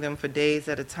 leaving them for days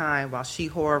at a time while she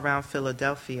whore around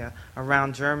Philadelphia,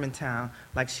 around Germantown,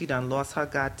 like she done lost her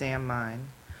goddamn mind.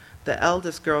 The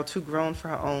eldest girl too grown for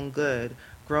her own good,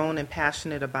 grown and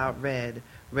passionate about red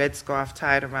scarf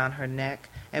tied around her neck,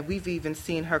 and we've even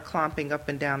seen her clomping up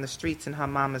and down the streets in her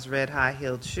mama's red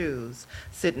high-heeled shoes,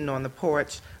 sitting on the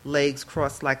porch, legs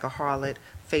crossed like a harlot,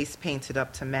 face painted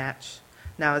up to match.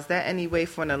 Now, is that any way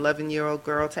for an 11-year-old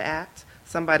girl to act?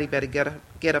 Somebody better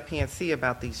get up here and see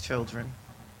about these children.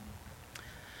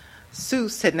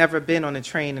 Seuss had never been on a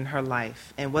train in her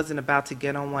life and wasn't about to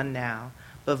get on one now.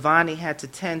 But Vonnie had to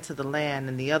tend to the land,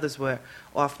 and the others were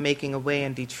off making away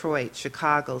in Detroit,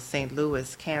 Chicago, St.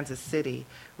 Louis, Kansas City,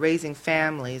 raising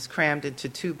families crammed into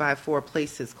 2x4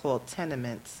 places called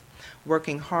tenements,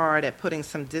 working hard at putting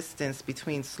some distance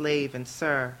between slave and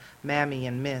sir, mammy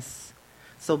and miss.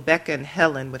 So Becca and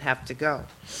Helen would have to go.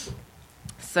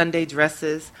 Sunday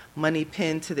dresses, money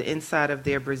pinned to the inside of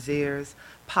their brassieres,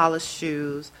 polished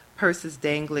shoes, purses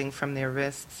dangling from their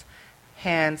wrists,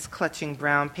 hands clutching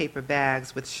brown paper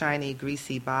bags with shiny,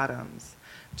 greasy bottoms.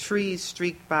 Trees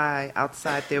streaked by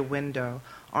outside their window,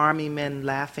 army men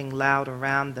laughing loud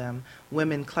around them,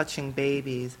 women clutching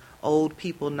babies, old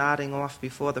people nodding off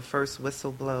before the first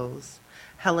whistle blows.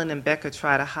 Helen and Becca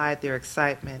try to hide their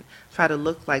excitement, try to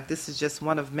look like this is just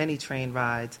one of many train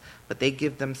rides, but they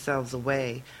give themselves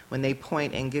away when they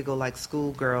point and giggle like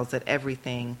schoolgirls at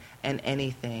everything and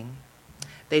anything.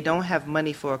 They don't have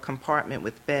money for a compartment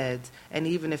with beds, and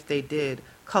even if they did,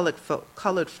 colored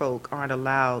folk aren't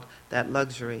allowed that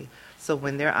luxury. So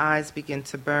when their eyes begin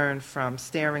to burn from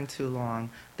staring too long,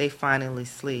 they finally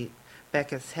sleep,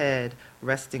 Becca's head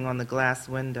resting on the glass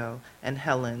window and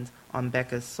Helen's on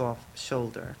Becca's soft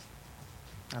shoulder.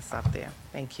 I'll stop there.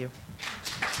 Thank you.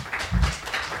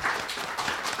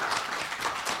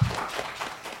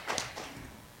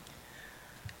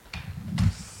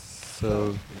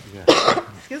 So, yeah.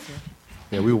 Excuse me.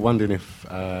 Yeah, we were wondering if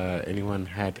anyone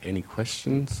had any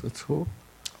questions at all.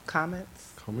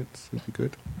 Comments? Comments would be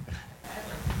good.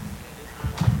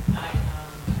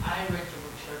 I read your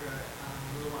book, Sugar,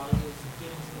 a little while ago. It was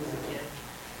given to me as a gift.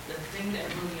 The thing that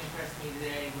really impressed me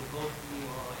today with both of you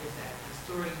all is that the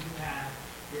story you have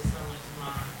is similar to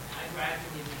mine. I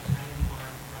graduated in 91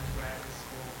 from undergraduate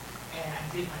school, and I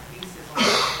did my thesis on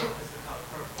the book as a color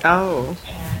purple. Oh.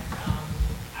 And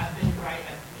I've been I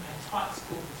taught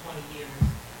school for 20 years.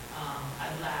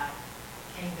 I left,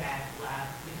 came back,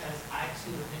 left, because I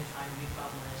too have been trying to be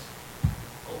published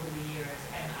over the years,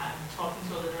 and I'm talking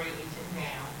to a literary agent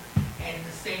now, and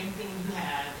the same thing you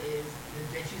have is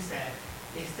that you said.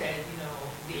 They said,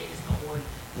 there is no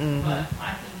audience. Mm-hmm. But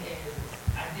my thing is,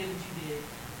 I did what you did.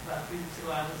 About 3 weeks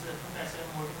ago, I was a professor at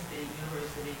Morgan State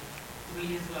University. 3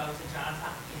 years ago, I was at Johns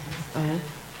Hopkins. Mm-hmm. And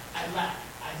I left.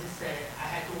 I just said I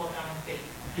had to walk out on faith.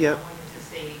 And Yep. I wanted to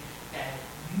say that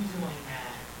you doing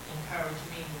that encouraged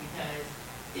me because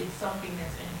it's something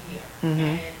that's in here.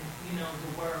 Mm-hmm. And,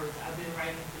 the words, I've been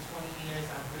writing for 20 years.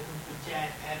 I've written for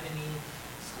Jack Ebony,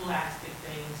 scholastic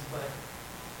things, but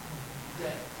the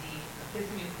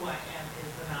epiphany of who I am is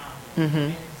phenomenal.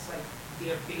 Mm-hmm. And it's like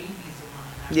they're babies of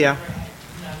mine.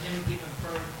 I've never given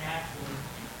birth naturally,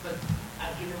 but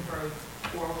I've given birth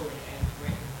orally and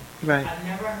written. Right. I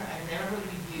never heard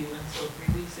of you until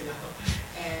 3 weeks ago,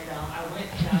 and I went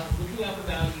and I was looking up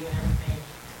about you and everything.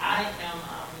 I am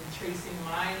tracing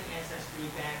my ancestry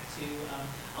back to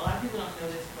a lot of people don't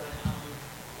know this, but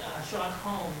Sherlock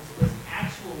Holmes was an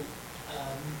actual.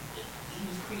 He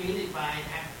was created by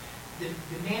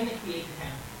the man that created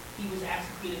him. He was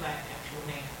actually created by an actual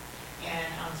man, and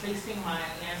I'm tracing my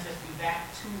ancestry back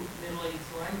to Middle Ages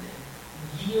London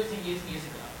years and years and years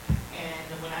ago. And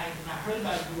when I heard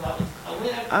about you, I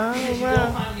went up because you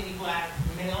don't find many black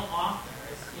male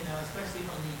authors, especially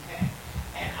from the UK.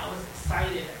 And I was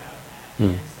excited about that.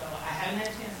 And so I haven't had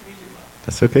a chance to read your book.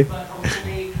 That's okay. But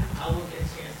hopefully I will get a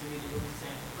chance to read it really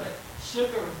soon. But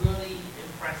Sugar really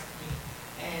impressed me.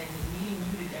 And meeting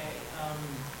you today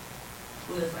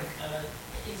was like,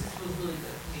 it just was really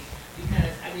good for me.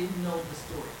 Because I didn't know the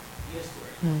story, your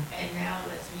story. And now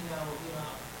it lets me know,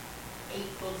 8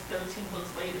 books, 13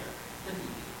 books later, look at you.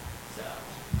 So,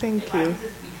 Thank if you. I could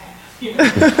just be happy,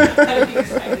 I'd be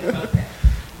excited about that.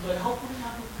 But hopefully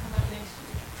I will come up next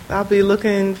year. I'll be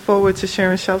looking forward to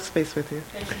sharing shelf space with you.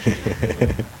 Thank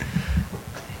you.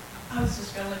 I was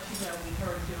just going to let you know we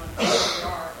heard you on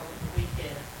KCR over the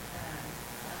weekend, and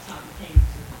that's how we came to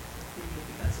see you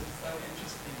because it was so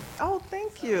interesting. Oh,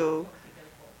 thank you.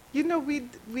 You know, we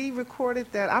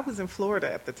recorded that. I was in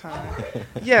Florida at the time.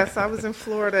 Yes, I was in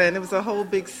Florida, and it was a whole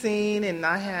big scene, and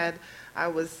I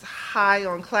was high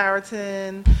on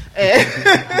Claritin,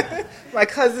 and my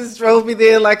cousins drove me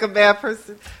there like a bad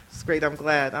person. It's great. I'm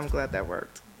glad that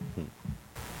worked.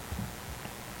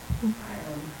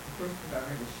 First of all, I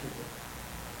heard the sugar,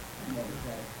 and that was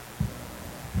like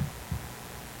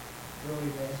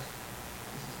early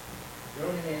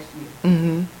last year.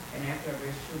 Mm-hmm. And after I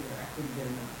read sugar, I couldn't get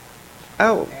enough.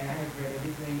 Oh. And I have read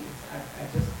everything. I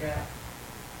just got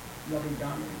Loving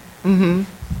Dominant, Mm-hmm.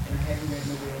 and I haven't read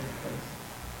nowhere other place.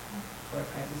 But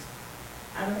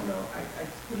I don't know. I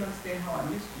just couldn't understand how I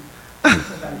missed you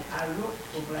because I look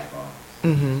for black authors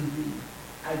Mm-hmm. to read.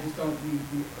 I just don't read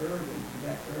the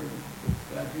black urban books,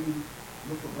 but I do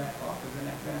look for black authors, and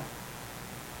I've got,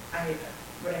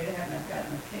 what I have, I've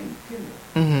gotten a Kindle,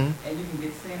 Mm-hmm. and you can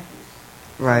get samples.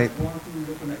 Right. So going through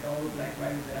looking at all the black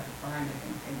writers that I could find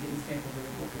and getting samples of the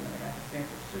book, and then I got the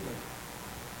sample of sugar.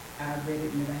 I read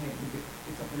it, and then I had to get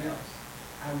something else.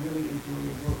 I really enjoy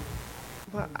your work.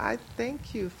 Well, I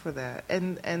thank you for that.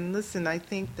 And listen, I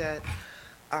think that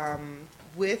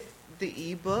with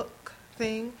the ebook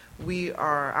thing,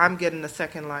 I'm getting a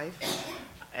second life,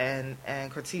 and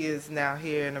Cortia is now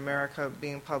here in America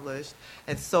being published,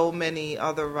 and so many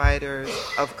other writers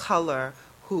of color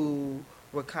who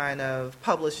were kind of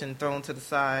published and thrown to the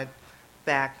side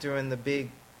back during the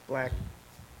big black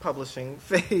publishing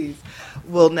phase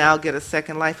will now get a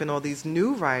second life, and all these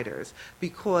new writers,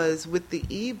 because with the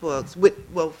ebooks,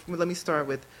 let me start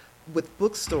with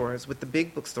bookstores, with the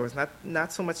big bookstores,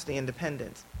 not so much the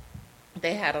independents.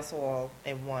 They had us all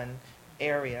in one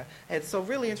area, and so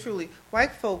really and truly,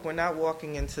 white folk were not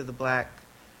walking into the black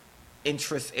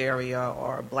interest area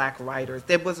or black writers.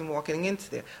 They wasn't walking into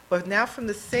there. But now from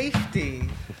the safety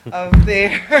of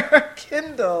their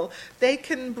Kindle, they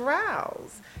can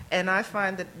browse. And I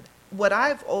find that what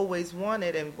I've always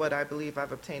wanted and what I believe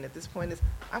I've obtained at this point is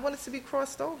I want it to be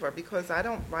crossed over, because I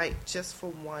don't write just for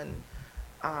one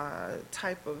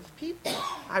type of people.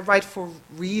 I write for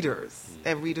readers,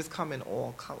 and readers come in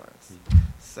all colors.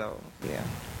 So, yeah.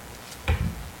 I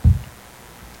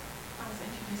was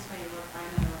introduced by your work by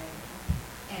another writer,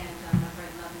 and I've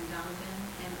read Loving Donovan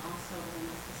and also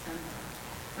Miss December.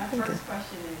 My first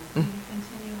question is, do you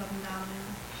continue Loving Donovan?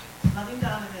 Loving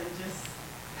Donovan just...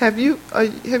 Have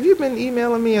you been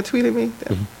emailing me or tweeting me?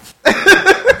 I did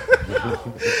do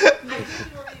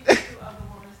a review of The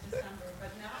Woman's December,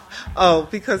 but now Oh,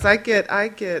 because I get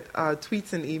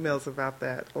tweets and emails about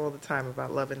that all the time,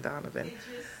 about Loving Donovan. it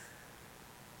just...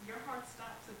 Your heart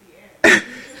stops at the end.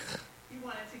 You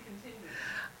want it to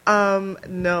continue.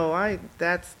 No,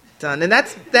 that's done, and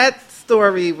that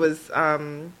story was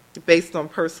based on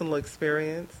personal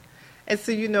experience, and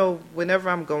so whenever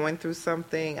I'm going through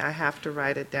something, I have to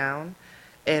write it down,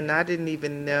 and I didn't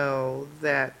even know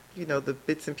that the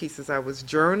bits and pieces I was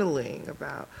journaling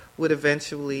about would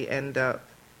eventually end up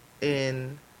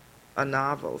in a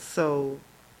novel. So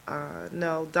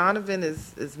no, Donovan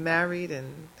is married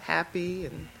and happy,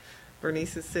 and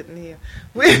Bernice is sitting here.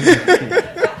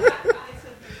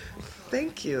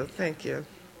 Thank you.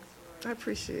 I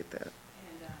appreciate that.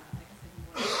 And like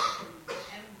I said,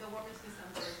 and The Woman's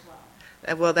December as well.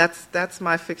 And well, that's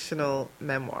my fictional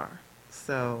memoir.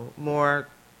 So more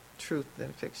truth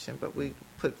than fiction, but we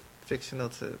put fictional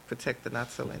to protect the not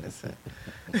so innocent.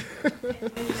 When you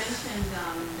mentioned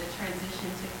the transition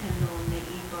to Kindle and the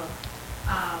ebook,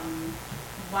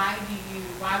 why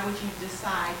would you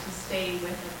decide to stay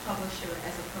with a publisher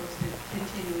as opposed to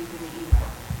continuing to the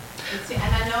ebook? And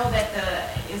I know that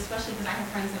especially because I have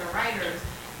friends that are writers,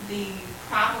 the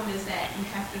problem is that you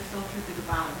have to filter through the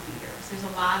bottom feeders. There's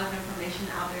a lot of information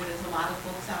out there. There's a lot of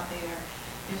books out there.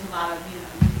 There's a lot of, you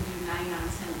can do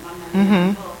 99-cent,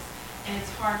 1.99 books. And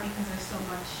it's hard because there's so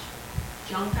much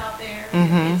junk out there.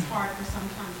 It's hard for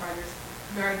sometimes writers,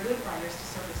 very good writers, to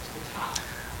surface to the top.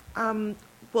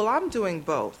 Well, I'm doing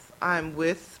both. I'm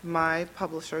with my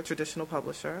publisher, traditional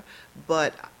publisher,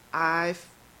 but I've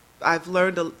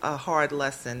learned a hard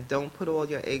lesson. Don't put all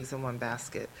your eggs in one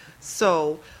basket.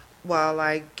 So while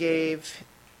I gave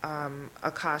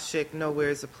Akashic Nowhere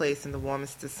is a Place in The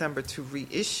Warmest December to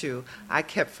reissue, I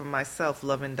kept for myself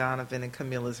Loving Donovan and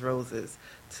Camilla's Roses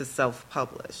to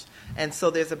self-publish. And so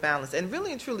there's a balance. And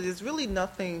really and truly, there's really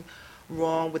nothing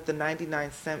wrong with the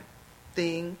 99-cent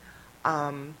thing,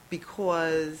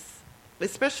 because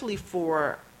especially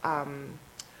for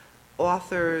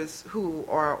authors who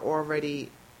are already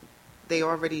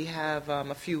have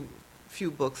a few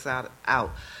books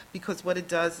out, because what it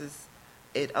does is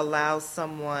it allows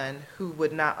someone who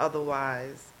would not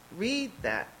otherwise read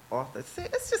that authors say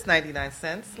it's just 99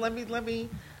 cents. Let me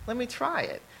try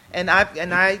it. And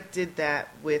I did that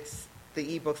with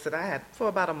the ebooks that I had for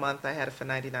about a month. I had it for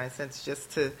 99 cents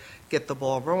just to get the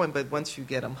ball rolling. But once you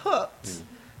get them hooked,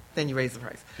 then you raise the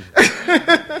price. The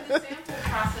sample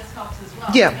process helps as well.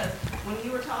 Yeah. Because when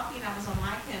you were talking, I was on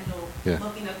my Kindle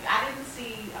looking up. I didn't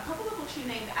see a couple of books you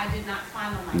named. I did not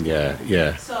find on my Kindle.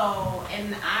 Yeah. So,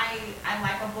 and I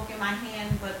like a book in my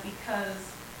hand, but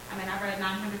because I read a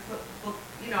 900 book,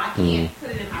 I can't put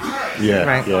it in my purse. Yeah.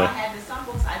 Right. So I had some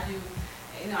books I do.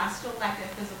 I still like that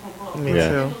physical book. Me Yeah.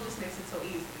 too. Kindle just makes it so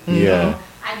easy. Yeah. So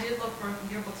I did look for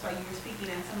your books while you were speaking,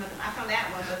 and some of them I found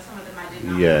that one, but some of them I did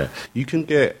not. Yeah, you can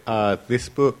get this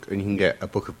book, and you can get A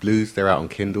Book of Blues. They're out on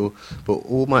Kindle. But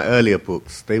all my earlier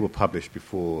books, they were published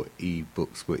before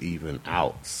e-books were even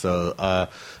out. So,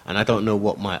 and I don't know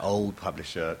what my old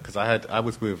publisher, because I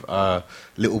was with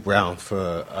Little Brown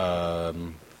for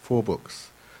 4 books.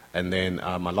 And then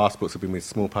my last books have been with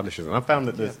small publishers, and I found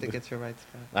that You have to get your rights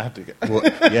back. I have to get,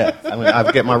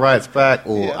 I get my rights back,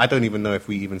 or Yeah. I don't even know if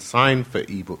we even signed for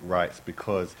ebook rights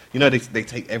because they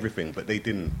take everything, but they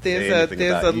didn't. say anything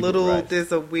about ebook rights.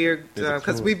 There's a weird There's a because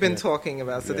clause, we've been yeah. talking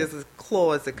about. So Yeah. there's a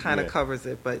clause that kind of Yeah. covers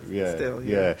it, but still,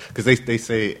 because they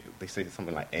say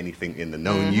something like anything in the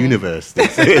known universe. They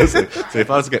say. So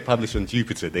if I was to get published on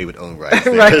Jupiter, they would own rights.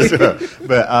 there Right. as well.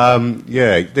 But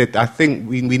I think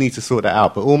we need to sort that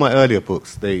out. But all my earlier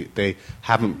books, they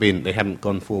haven't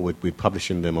gone forward with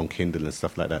publishing them on Kindle and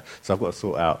stuff like that. So I've got to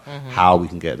sort out how we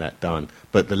can get that done.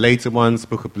 But the later ones,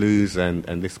 Book of Blues and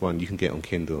this one, you can get on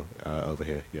Kindle over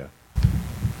here. Yeah.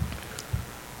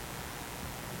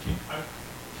 Can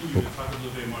you talk a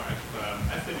little bit more?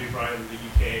 I studied abroad in the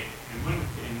UK, and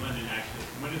in London actually,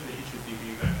 one of the interesting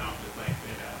things I found was like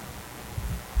that.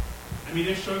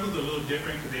 Their struggles are a little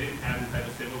different because they didn't have the type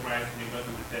of civil rights, and it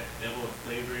wasn't like that level of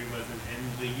slavery. Wasn't in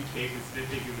the UK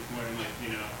specific. It was more than like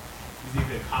it was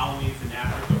either colonies in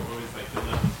Africa or it was like the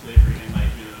level of slavery in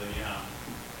like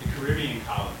the Caribbean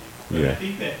colonies. But I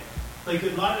think that like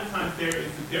a lot of times there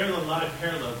are a lot of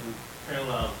parallels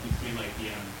between like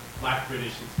the Black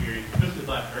British experience, especially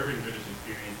the Black urban British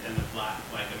experience, and the Black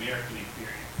American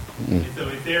experience. And so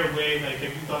is there a way, have you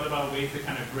thought about ways to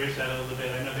kind of bridge that a little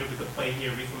bit? I know there was a play here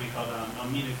recently called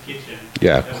Amina's Kitchen.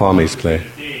 Yeah, Kwame's play.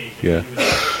 Yeah.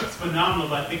 It's phenomenal,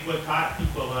 but I think what caught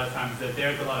people a lot of times is that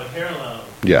there's a lot of parallels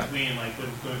between what was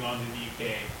going on in the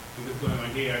UK and what's going on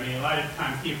here. A lot of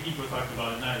times here people are talking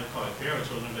about, not even call it feral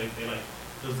children, but they like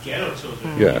those ghetto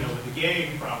children, with the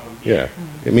gang problem here.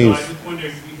 Yeah, it means. So I just wonder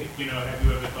if you could, have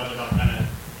you ever thought about kind of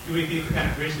doing things to kind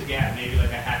of bridge the gap, maybe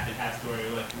like a half story,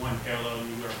 or like one parallel in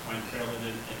New York, one parallel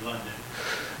in London?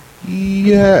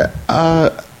 Yeah,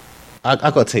 I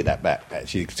got to take that back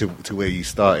actually to where you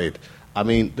started.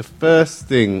 The first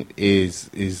thing is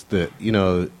that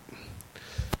the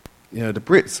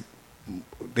Brits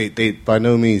they by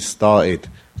no means started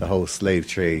the whole slave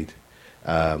trade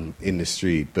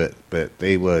industry, but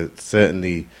they were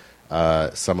certainly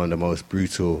some of the most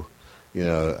brutal,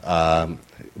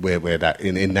 where that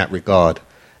in that regard,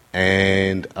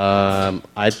 and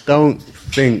I don't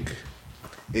think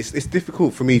it's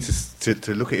difficult for me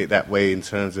to look at it that way in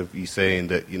terms of you saying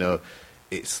that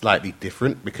it's slightly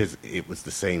different because it was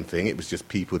the same thing. It was just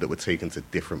people that were taken to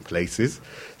different places.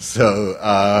 So,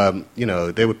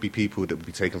 there would be people that would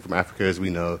be taken from Africa, as we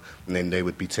know, and then they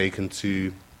would be taken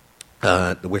to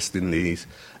the West Indies,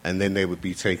 and then they would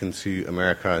be taken to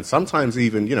America. And sometimes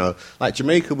even, like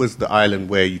Jamaica was the island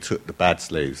where you took the bad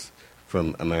slaves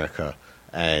from America.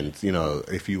 And,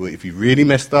 if you really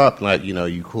messed up, like,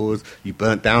 you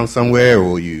burnt down somewhere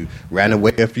or you ran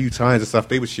away a few times and stuff,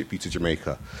 they would ship you to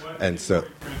Jamaica. And so... In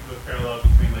terms of a parallel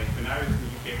between, like, when I was in the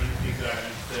UK, one of the things that I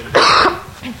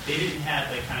understood, they didn't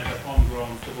have, like, kind of the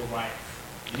homegrown civil rights.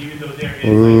 And even though there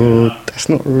is, like, that's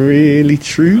not really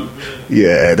true.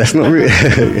 Yeah, that's not really...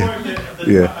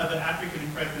 The African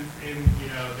presence in,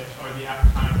 or the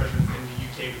Africana presence in the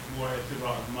UK was more as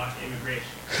much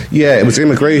immigration. Yeah, it was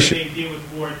immigration. They deal with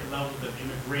more at the levels of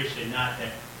immigration, not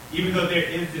that, even though there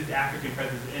is this African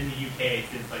presence in the UK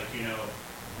since, like,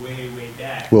 way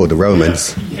back. Well, the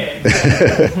Romans. Yeah,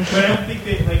 exactly. But I don't think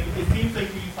that, like, it seems like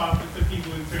when you talk to some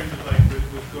people in terms of, like,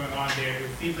 what's going on there, it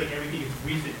seems like everything is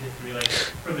recent history, like,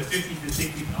 from the 50s and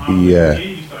 60s on,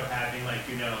 then you start having, like,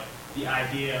 the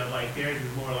idea of, like, theirs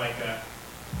is more like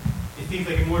it seems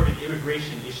like more of an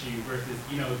immigration issue versus,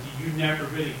 you never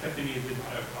really accepted me as an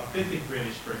authentic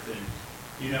British person,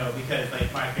 because,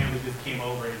 like, my family just came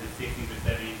over in the 60s or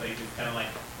 70s, like, it's kind of like,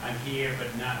 I'm here but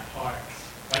not a part.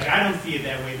 Like, I don't see it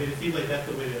that way, but it seems like that's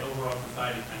the way that overall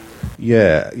society kind of works.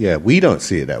 Yeah, we don't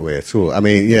see it that way at all. I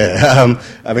mean,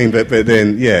 but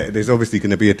then, there's obviously going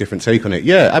to be a different take on it.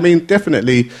 Yeah, I mean,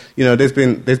 definitely, there's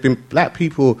been black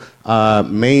people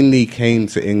mainly came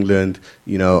to England,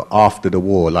 after the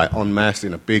war, like en masse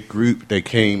in a big group. They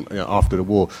came after the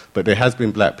war, but there has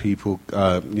been black people,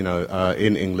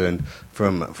 in England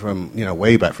from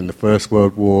way back from the First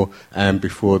World War and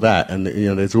before that, and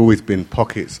there's always been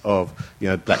pockets of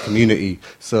black community.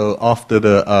 So after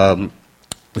the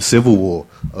Civil War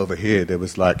over here, there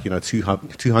was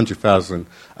 200,000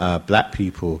 black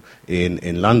people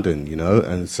in London,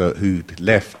 and so who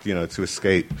left, to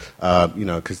escape,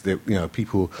 because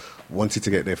people wanted to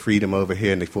get their freedom over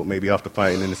here, and they thought maybe after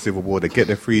fighting in the Civil War they'd get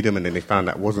their freedom, and then they found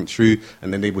that wasn't true,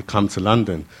 and then they would come to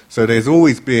London. So there's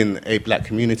always been a black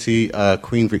community.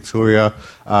 Queen Victoria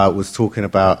was talking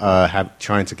about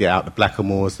trying to get out the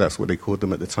blackamoors, that's what they called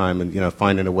them at the time, and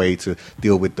finding a way to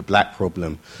deal with the black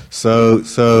problem. So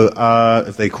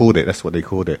as they called it, that's what they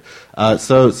called it.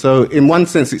 So in one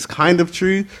sense it's kind of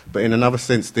true, but in another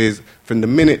sense, from the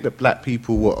minute that black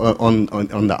people were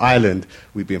on the island,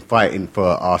 we've been fighting for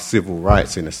our civil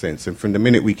rights in a sense. And from the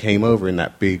minute we came over in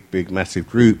that big, massive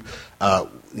group,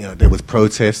 there was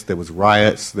protests, there was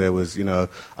riots, there was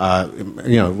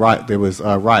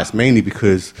riots mainly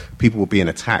because people were being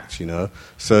attacked.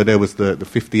 So there was the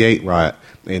 58 riot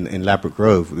in Ladbroke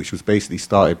Grove, which was basically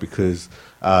started because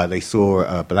they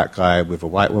saw a black guy with a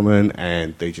white woman,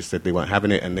 and they just said they weren't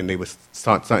having it, and then they were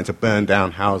starting to burn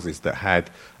down houses that had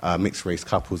mixed-race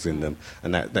couples in them,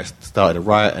 and that started a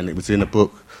riot, and it was in a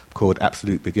book called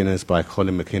Absolute Beginners by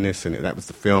Colin McInnes, and that was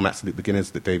the film Absolute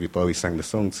Beginners that David Bowie sang the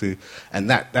song to, and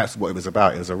that's what it was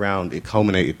about. It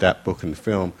culminated, that book and the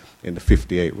film, in the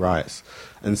 58 riots.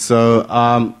 And so,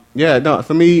 for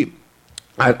me,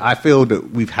 I feel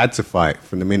that we've had to fight.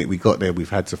 From the minute we got there, we've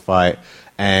had to fight,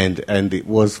 and it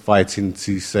was fighting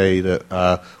to say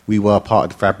that we were part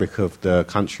of the fabric of the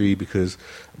country, because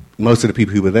most of the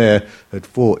people who were there had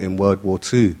fought in World War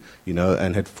II,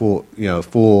 and had fought,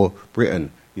 for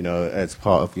Britain, as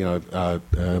part of,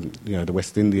 the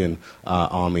West Indian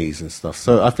armies and stuff.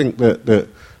 So I think that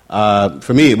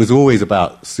for me, it was always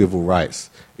about civil rights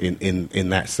in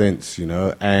that sense,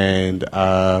 and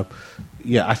I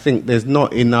think there's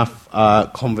not enough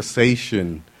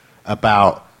conversation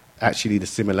about actually the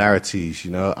similarities.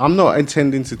 I'm not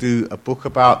intending to do a book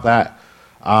about that.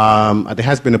 There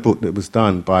has been a book that was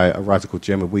done by a writer called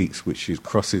Gemma Weeks, which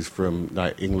crosses from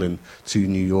England to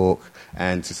New York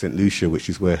and to St. Lucia, which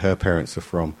is where her parents are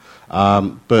from.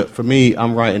 But for me,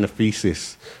 I'm writing a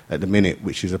thesis at the minute,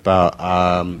 which is about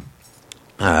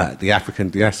the African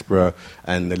diaspora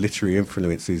and the literary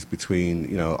influences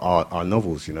between, our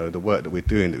novels, the work that we're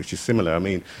doing, which is similar. I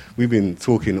mean, we've been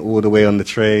talking all the way on the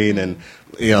train, and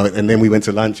then we went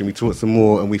to lunch and we talked some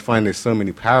more, and we find there's so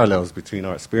many parallels between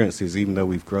our experiences, even though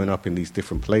we've grown up in these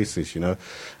different places,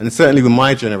 And certainly with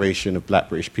my generation of black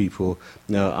British people,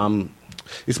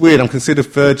 it's weird, I'm considered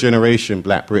third generation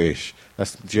black British.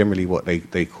 That's generally what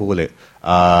they call it,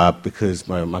 because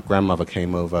my grandmother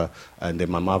came over, and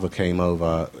then my mother came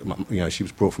over. She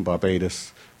was brought from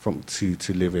Barbados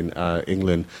to live in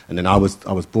England, and then I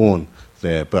was born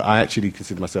there. But I actually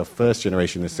consider myself first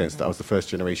generation in the sense that I was the first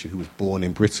generation who was born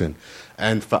in Britain.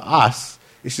 And for us,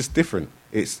 it's just different.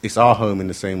 It's our home in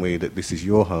the same way that this is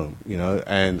your home,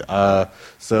 And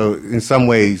so in some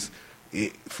ways,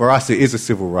 for us, it is a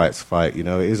civil rights fight. It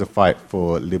is a fight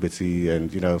for liberty and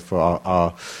for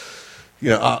our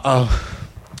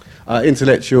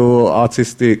intellectual,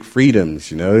 artistic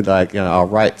freedoms. Our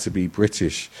right to be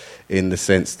British, in the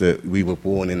sense that we were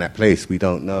born in that place. We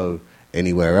don't know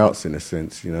anywhere else, in a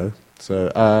sense.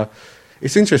 So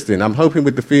it's interesting. I'm hoping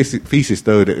with the thesis,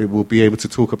 though, that it will be able to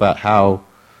talk about how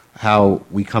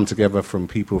we come together from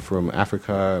people from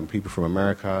Africa and people from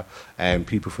America and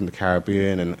people from the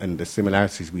Caribbean, and the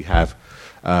similarities we have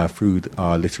through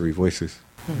our literary voices.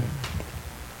 I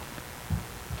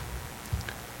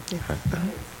have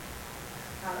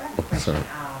a question. I'm a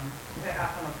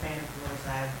fan of yours.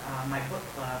 I have my book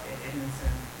club at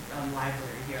Edmondson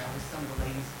Library here. I wish some of the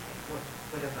ladies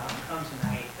would have come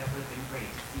tonight. That would have been great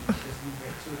to see, because we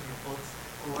read two of your books,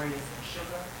 Glorious and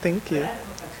Sugar. Thank you. But I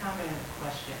have a comment and a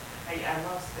question. I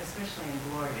love, especially in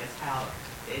Glorious, how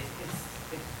you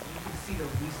can see the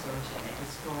research and the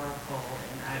historical,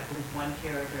 and I believe one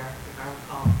character, if I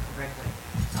recall correctly,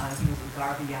 he was a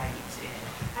Garveyite.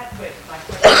 But my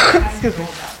question is, how do you go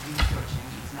about researching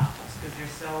these novels? Because they're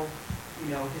so,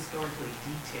 historically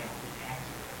detailed and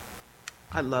accurate.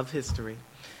 I love history.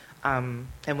 And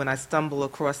when I stumble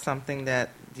across something that,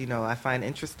 I find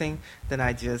interesting, then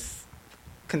I just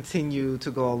continue to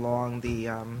go along the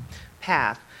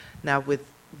path. Now, with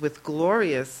with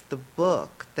Glorious, the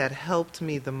book that helped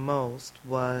me the most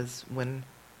was when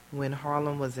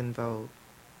Harlem was in vogue.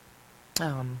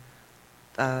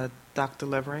 Dr.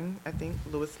 Levering, I think,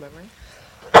 Louis Levering.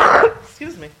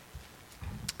 Excuse me.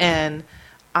 And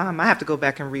I have to go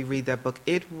back and reread that book.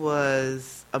 It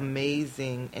was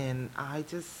amazing, and I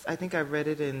think I read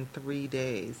it in 3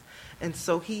 days. And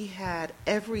so he had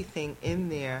everything in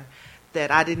there that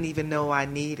I didn't even know I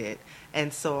needed.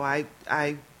 And so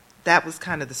that was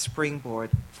kind of the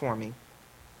springboard for me.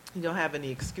 You don't have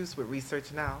any excuse with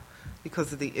research now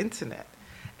because of the internet.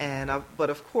 But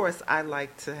of course, I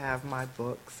like to have my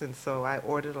books, and so I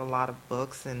ordered a lot of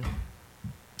books, and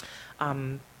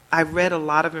I read a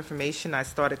lot of information. I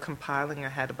started compiling. I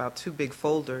had about 2 big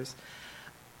folders,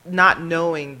 not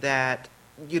knowing that,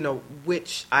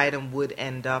 which item would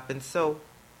end up. And so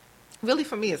really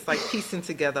for me, it's like piecing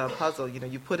together a puzzle.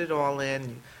 You put it all in,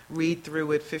 you read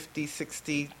through it 50,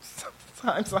 60,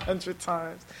 sometimes 100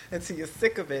 times until you're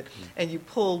sick of it, and you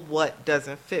pull what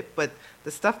doesn't fit. But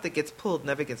the stuff that gets pulled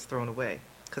never gets thrown away,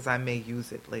 because I may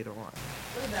use it later on.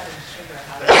 What about in Sugar?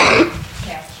 How did you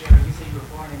capture, you said you were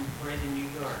born and bred in New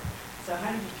York, so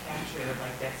how did you capture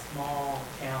like that small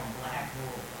town black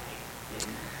rural life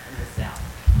in the South?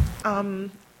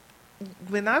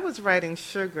 When I was writing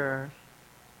Sugar,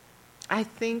 I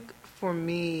think for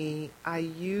me, I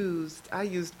used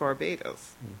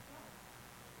Barbados.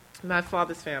 My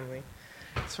father's family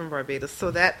is from Barbados, so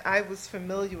that I was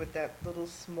familiar with that little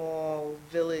small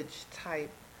village type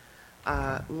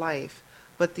life.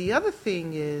 But the other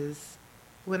thing is,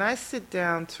 when I sit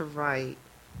down to write,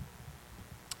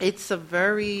 it's a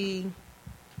very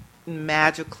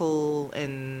magical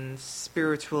and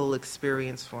spiritual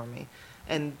experience for me.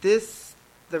 And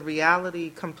the reality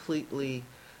completely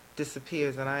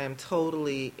disappears, and I am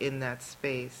totally in that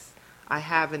space. I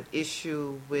have an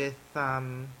issue with,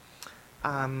 what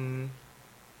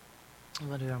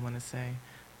did I want to say?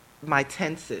 My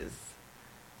tenses,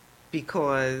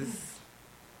 because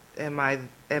am I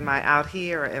out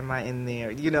here or am I in there?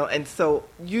 And so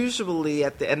usually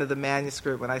at the end of the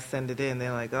manuscript when I send it in,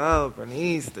 they're like, "Oh,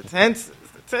 Bernice, the tenses."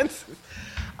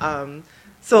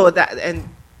 So that, and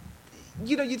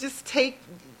you just take,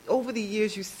 over the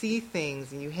years you see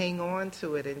things and you hang on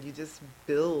to it and you just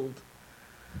build.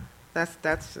 That's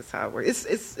just how it works.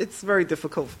 It's very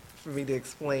difficult for me to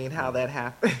explain how that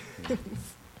happens.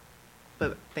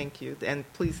 But thank you, and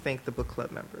please thank the book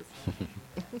club members.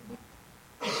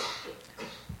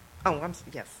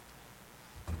 Yes.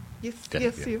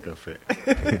 Yes, you. Go for it. You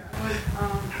said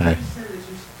that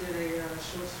you did a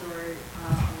short story,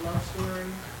 a love story.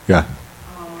 Yeah.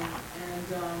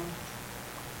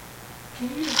 Can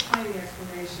you explain the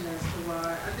explanation as to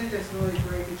why? I think that's really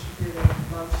great that you did a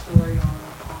love story on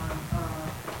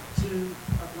to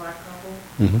a black couple.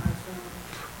 Mm-hmm.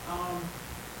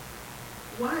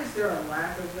 Why is there a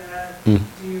lack of that? Mm.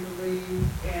 Do you believe?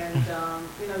 And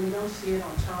you don't see it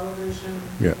on television.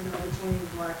 Yeah. Between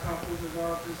black couples, there's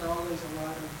always a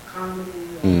lot of comedy,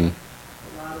 a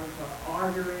lot of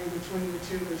arguing between the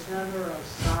two. There's never a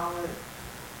solid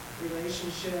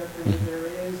relationship, and if there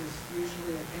is, it's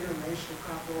usually an interracial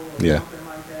couple or something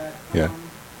like that. Yeah.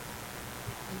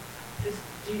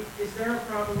 Is there a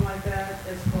problem like that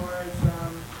as far as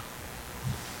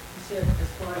you said, as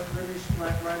far as British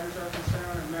black writers are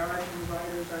concerned, American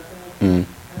writers, I think,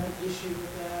 have an issue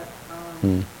with that?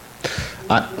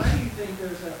 Why do you think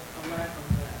there's a lack of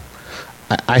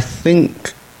that? I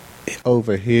think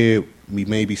over here we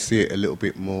maybe see it a little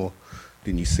bit more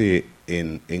than you see it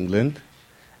in England.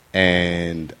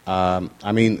 And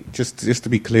I mean, just to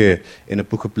be clear, in A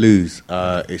Book of Blues,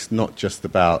 it's not just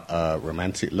about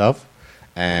romantic love,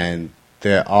 and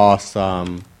there are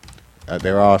some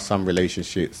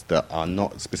relationships that are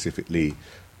not specifically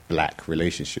black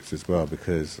relationships as well,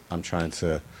 because I'm trying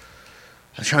to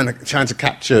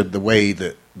capture the way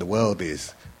that the world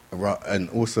is, and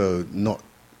also not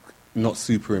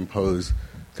superimpose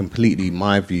completely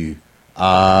my view.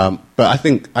 But I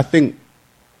think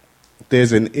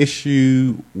there's an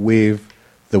issue with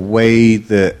the way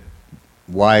that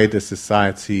wider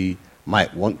society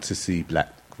might want to see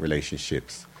black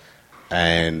relationships.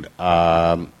 And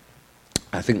I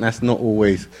think that's not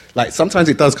always... Like, sometimes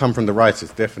it does come from the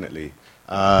writers, definitely.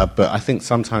 But I think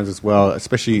sometimes as well,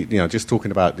 especially, just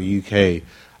talking about the UK,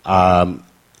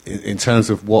 in terms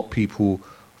of what people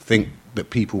think that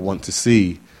people want to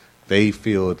see, they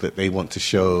feel that they want to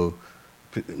show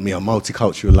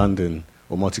multicultural London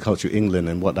or multicultural England,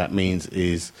 and what that means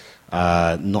is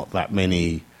not that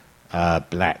many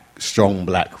strong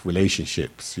black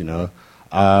relationships,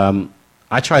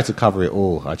 I try to cover it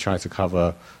all. I try to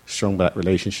cover strong black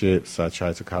relationships. I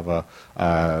try to cover,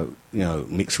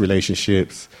 mixed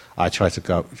relationships. I try to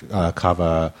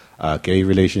cover gay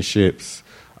relationships.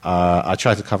 I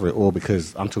try to cover it all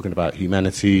because I'm talking about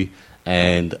humanity,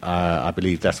 and I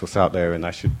believe that's what's out there, and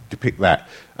I should depict that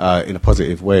in a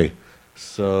positive way.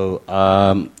 So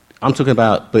I'm talking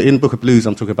about, but in Book of Blues,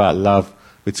 I'm talking about love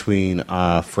between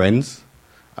friends.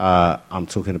 I'm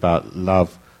talking about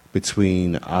love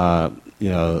between,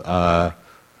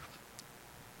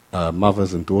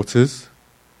 mothers and daughters.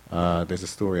 There's a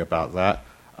story about that.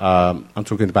 I'm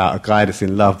talking about a guy that's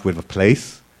in love with a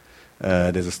place.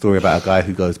 There's a story about a guy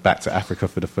who goes back to Africa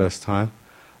for the first time.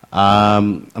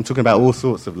 I'm talking about all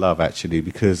sorts of love, actually,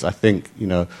 because I think,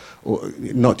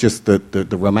 not just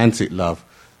the romantic love.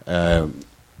 There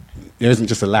isn't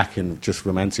just a lack in just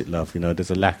romantic love.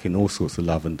 There's a lack in all sorts of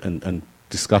love, and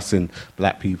discussing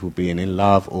black people being in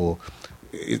love, or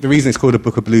the reason it's called a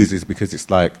Book of Blues is because it's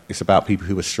about people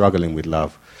who are struggling with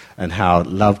love, and how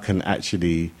love can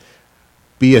actually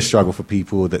be a struggle for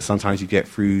people, that sometimes you get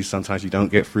through, sometimes you don't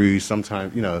get through,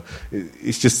 sometimes,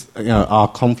 it's just, our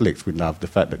conflict with love, the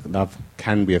fact that love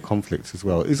can be a conflict as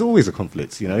well. It's always a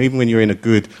conflict, even when you're in a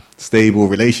good, stable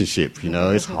relationship,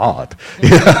 it's hard.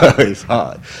 It's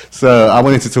hard. So I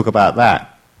wanted to talk about that.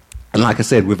 And like I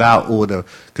said, without all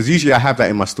because usually I have that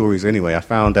in my stories anyway. I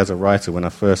found as a writer, when I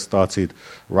first started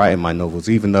writing my novels,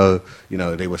 even though,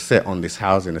 they were set on this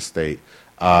housing estate,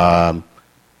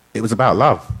 it was about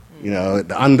love.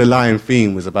 The underlying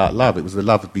theme was about love. It was the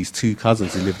love of these two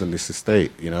cousins who lived on this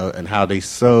estate, and how they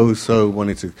so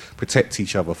wanted to protect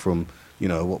each other from,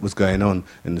 what was going on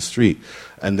in the street.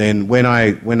 And then when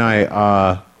I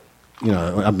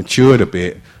matured a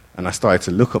bit and I started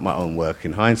to look at my own work,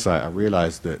 in hindsight, I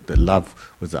realized that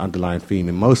love was the underlying theme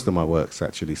in most of my works,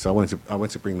 actually. So I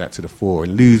wanted to bring that to the fore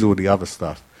and lose all the other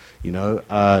stuff,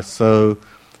 So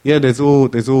yeah, there's all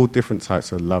different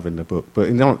types of love in the book. But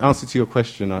in answer to your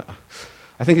question, I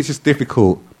think it's just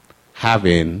difficult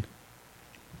having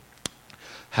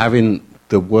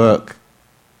the work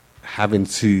having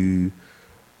to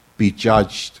be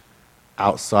judged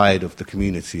outside of the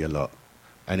community a lot.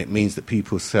 And it means that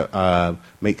people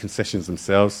make concessions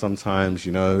themselves sometimes,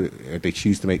 they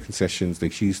choose to make concessions, they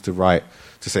choose to write,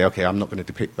 to say, okay, I'm not going to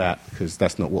depict that because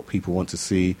that's not what people want to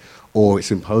see, or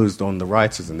it's imposed on the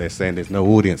writers and they're saying there's no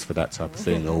audience for that type of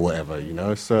thing or whatever,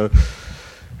 So,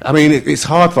 I mean, it's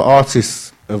hard for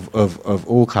artists of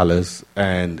all colours,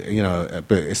 and,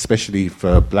 but especially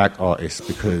for black artists,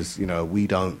 because, we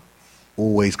don't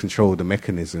always control the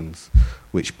mechanisms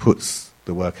which puts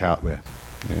the work out there.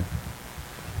 Yeah.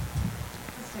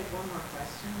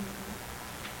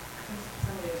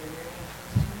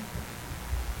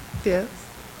 Yes.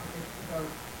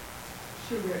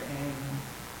 Sugar and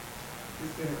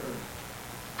This Bitter Earth.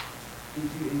 Did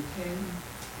you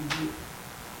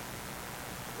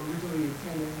originally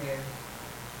intend to have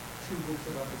two books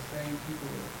about the same people?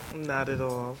 Not at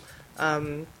all.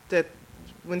 That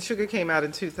when Sugar came out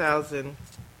in 2000,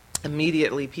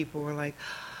 immediately people were like,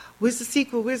 "Where's the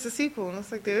sequel? Where's the sequel?" And I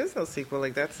was like, "There is no sequel.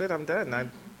 Like, that's it. I'm done. I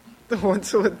want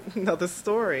to another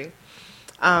story."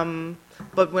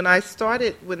 But when I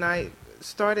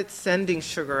started sending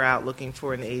Sugar out looking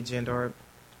for an agent or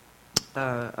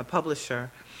a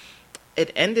publisher,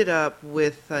 it ended up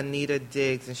with Anita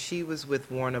Diggs, and she was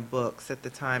with Warner Books at the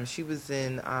time. She was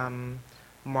in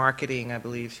marketing, I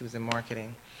believe. She was in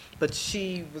marketing. But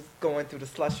she was going through the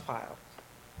slush pile.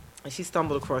 And she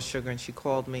stumbled across Sugar, and she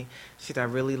called me. She said, "I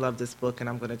really love this book, and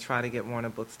I'm going to try to get Warner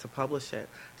Books to publish it."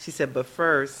 She said, "But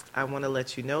first, I want to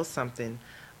let you know something.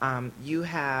 You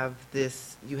have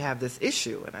this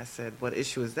issue." And I said, "What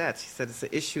issue is that?" She said, "It's an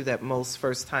issue that most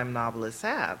first-time novelists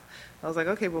have." I was like,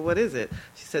 "Okay, but what is it?"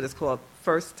 She said, "It's called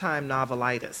first-time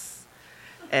novelitis."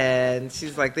 And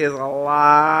she's like, "There's a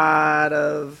lot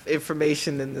of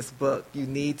information in this book. You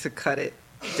need to cut it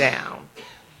down."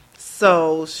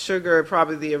 So Sugar,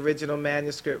 probably the original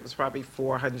manuscript was probably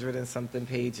 400 and something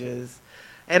pages.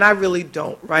 And I really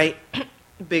don't write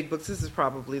big books. This is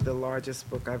probably the largest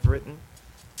book I've written.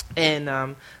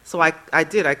 And so I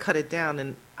cut it down,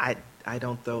 and I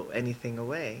don't throw anything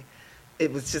away.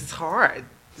 It was just hard.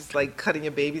 It's like cutting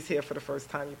your baby's hair for the first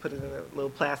time. You put it in a little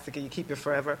plastic and you keep it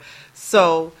forever.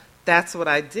 So that's what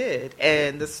I did.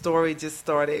 And the story just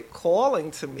started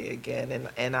calling to me again.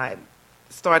 And I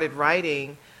started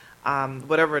writing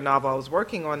whatever novel I was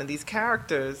working on, and these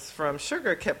characters from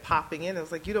Sugar kept popping in. It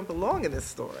was like, "You don't belong in this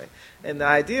story." And the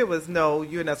idea was, no,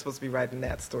 you're not supposed to be writing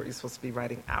that story. You're supposed to be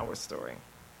writing our story.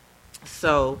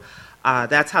 So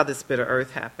that's how This Bitter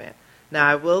Earth happened. Now,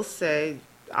 I will say,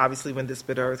 obviously when This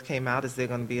Bitter Earth came out, is there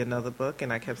going to be another book?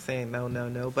 And I kept saying no, no,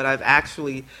 no. But I've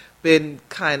actually been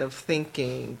kind of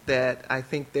thinking that I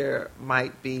think there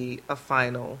might be a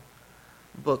final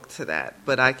book to that.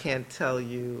 But I can't tell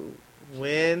you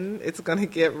when it's going to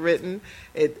get written.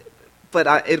 It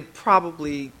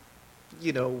probably,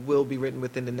 will be written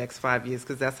within the next 5 years,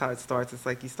 because that's how it starts. It's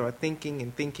like you start thinking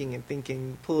and thinking and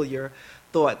thinking, pull your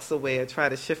thoughts away or try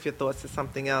to shift your thoughts to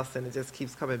something else, and it just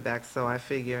keeps coming back. So I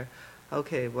figure,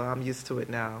 okay, well, I'm used to it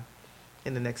now.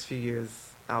 In the next few years,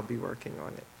 I'll be working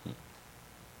on it.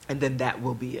 And then that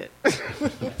will be it. Thank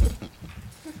you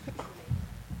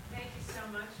so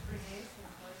much, Bernice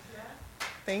and Portia.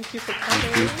 Thank you for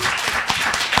coming.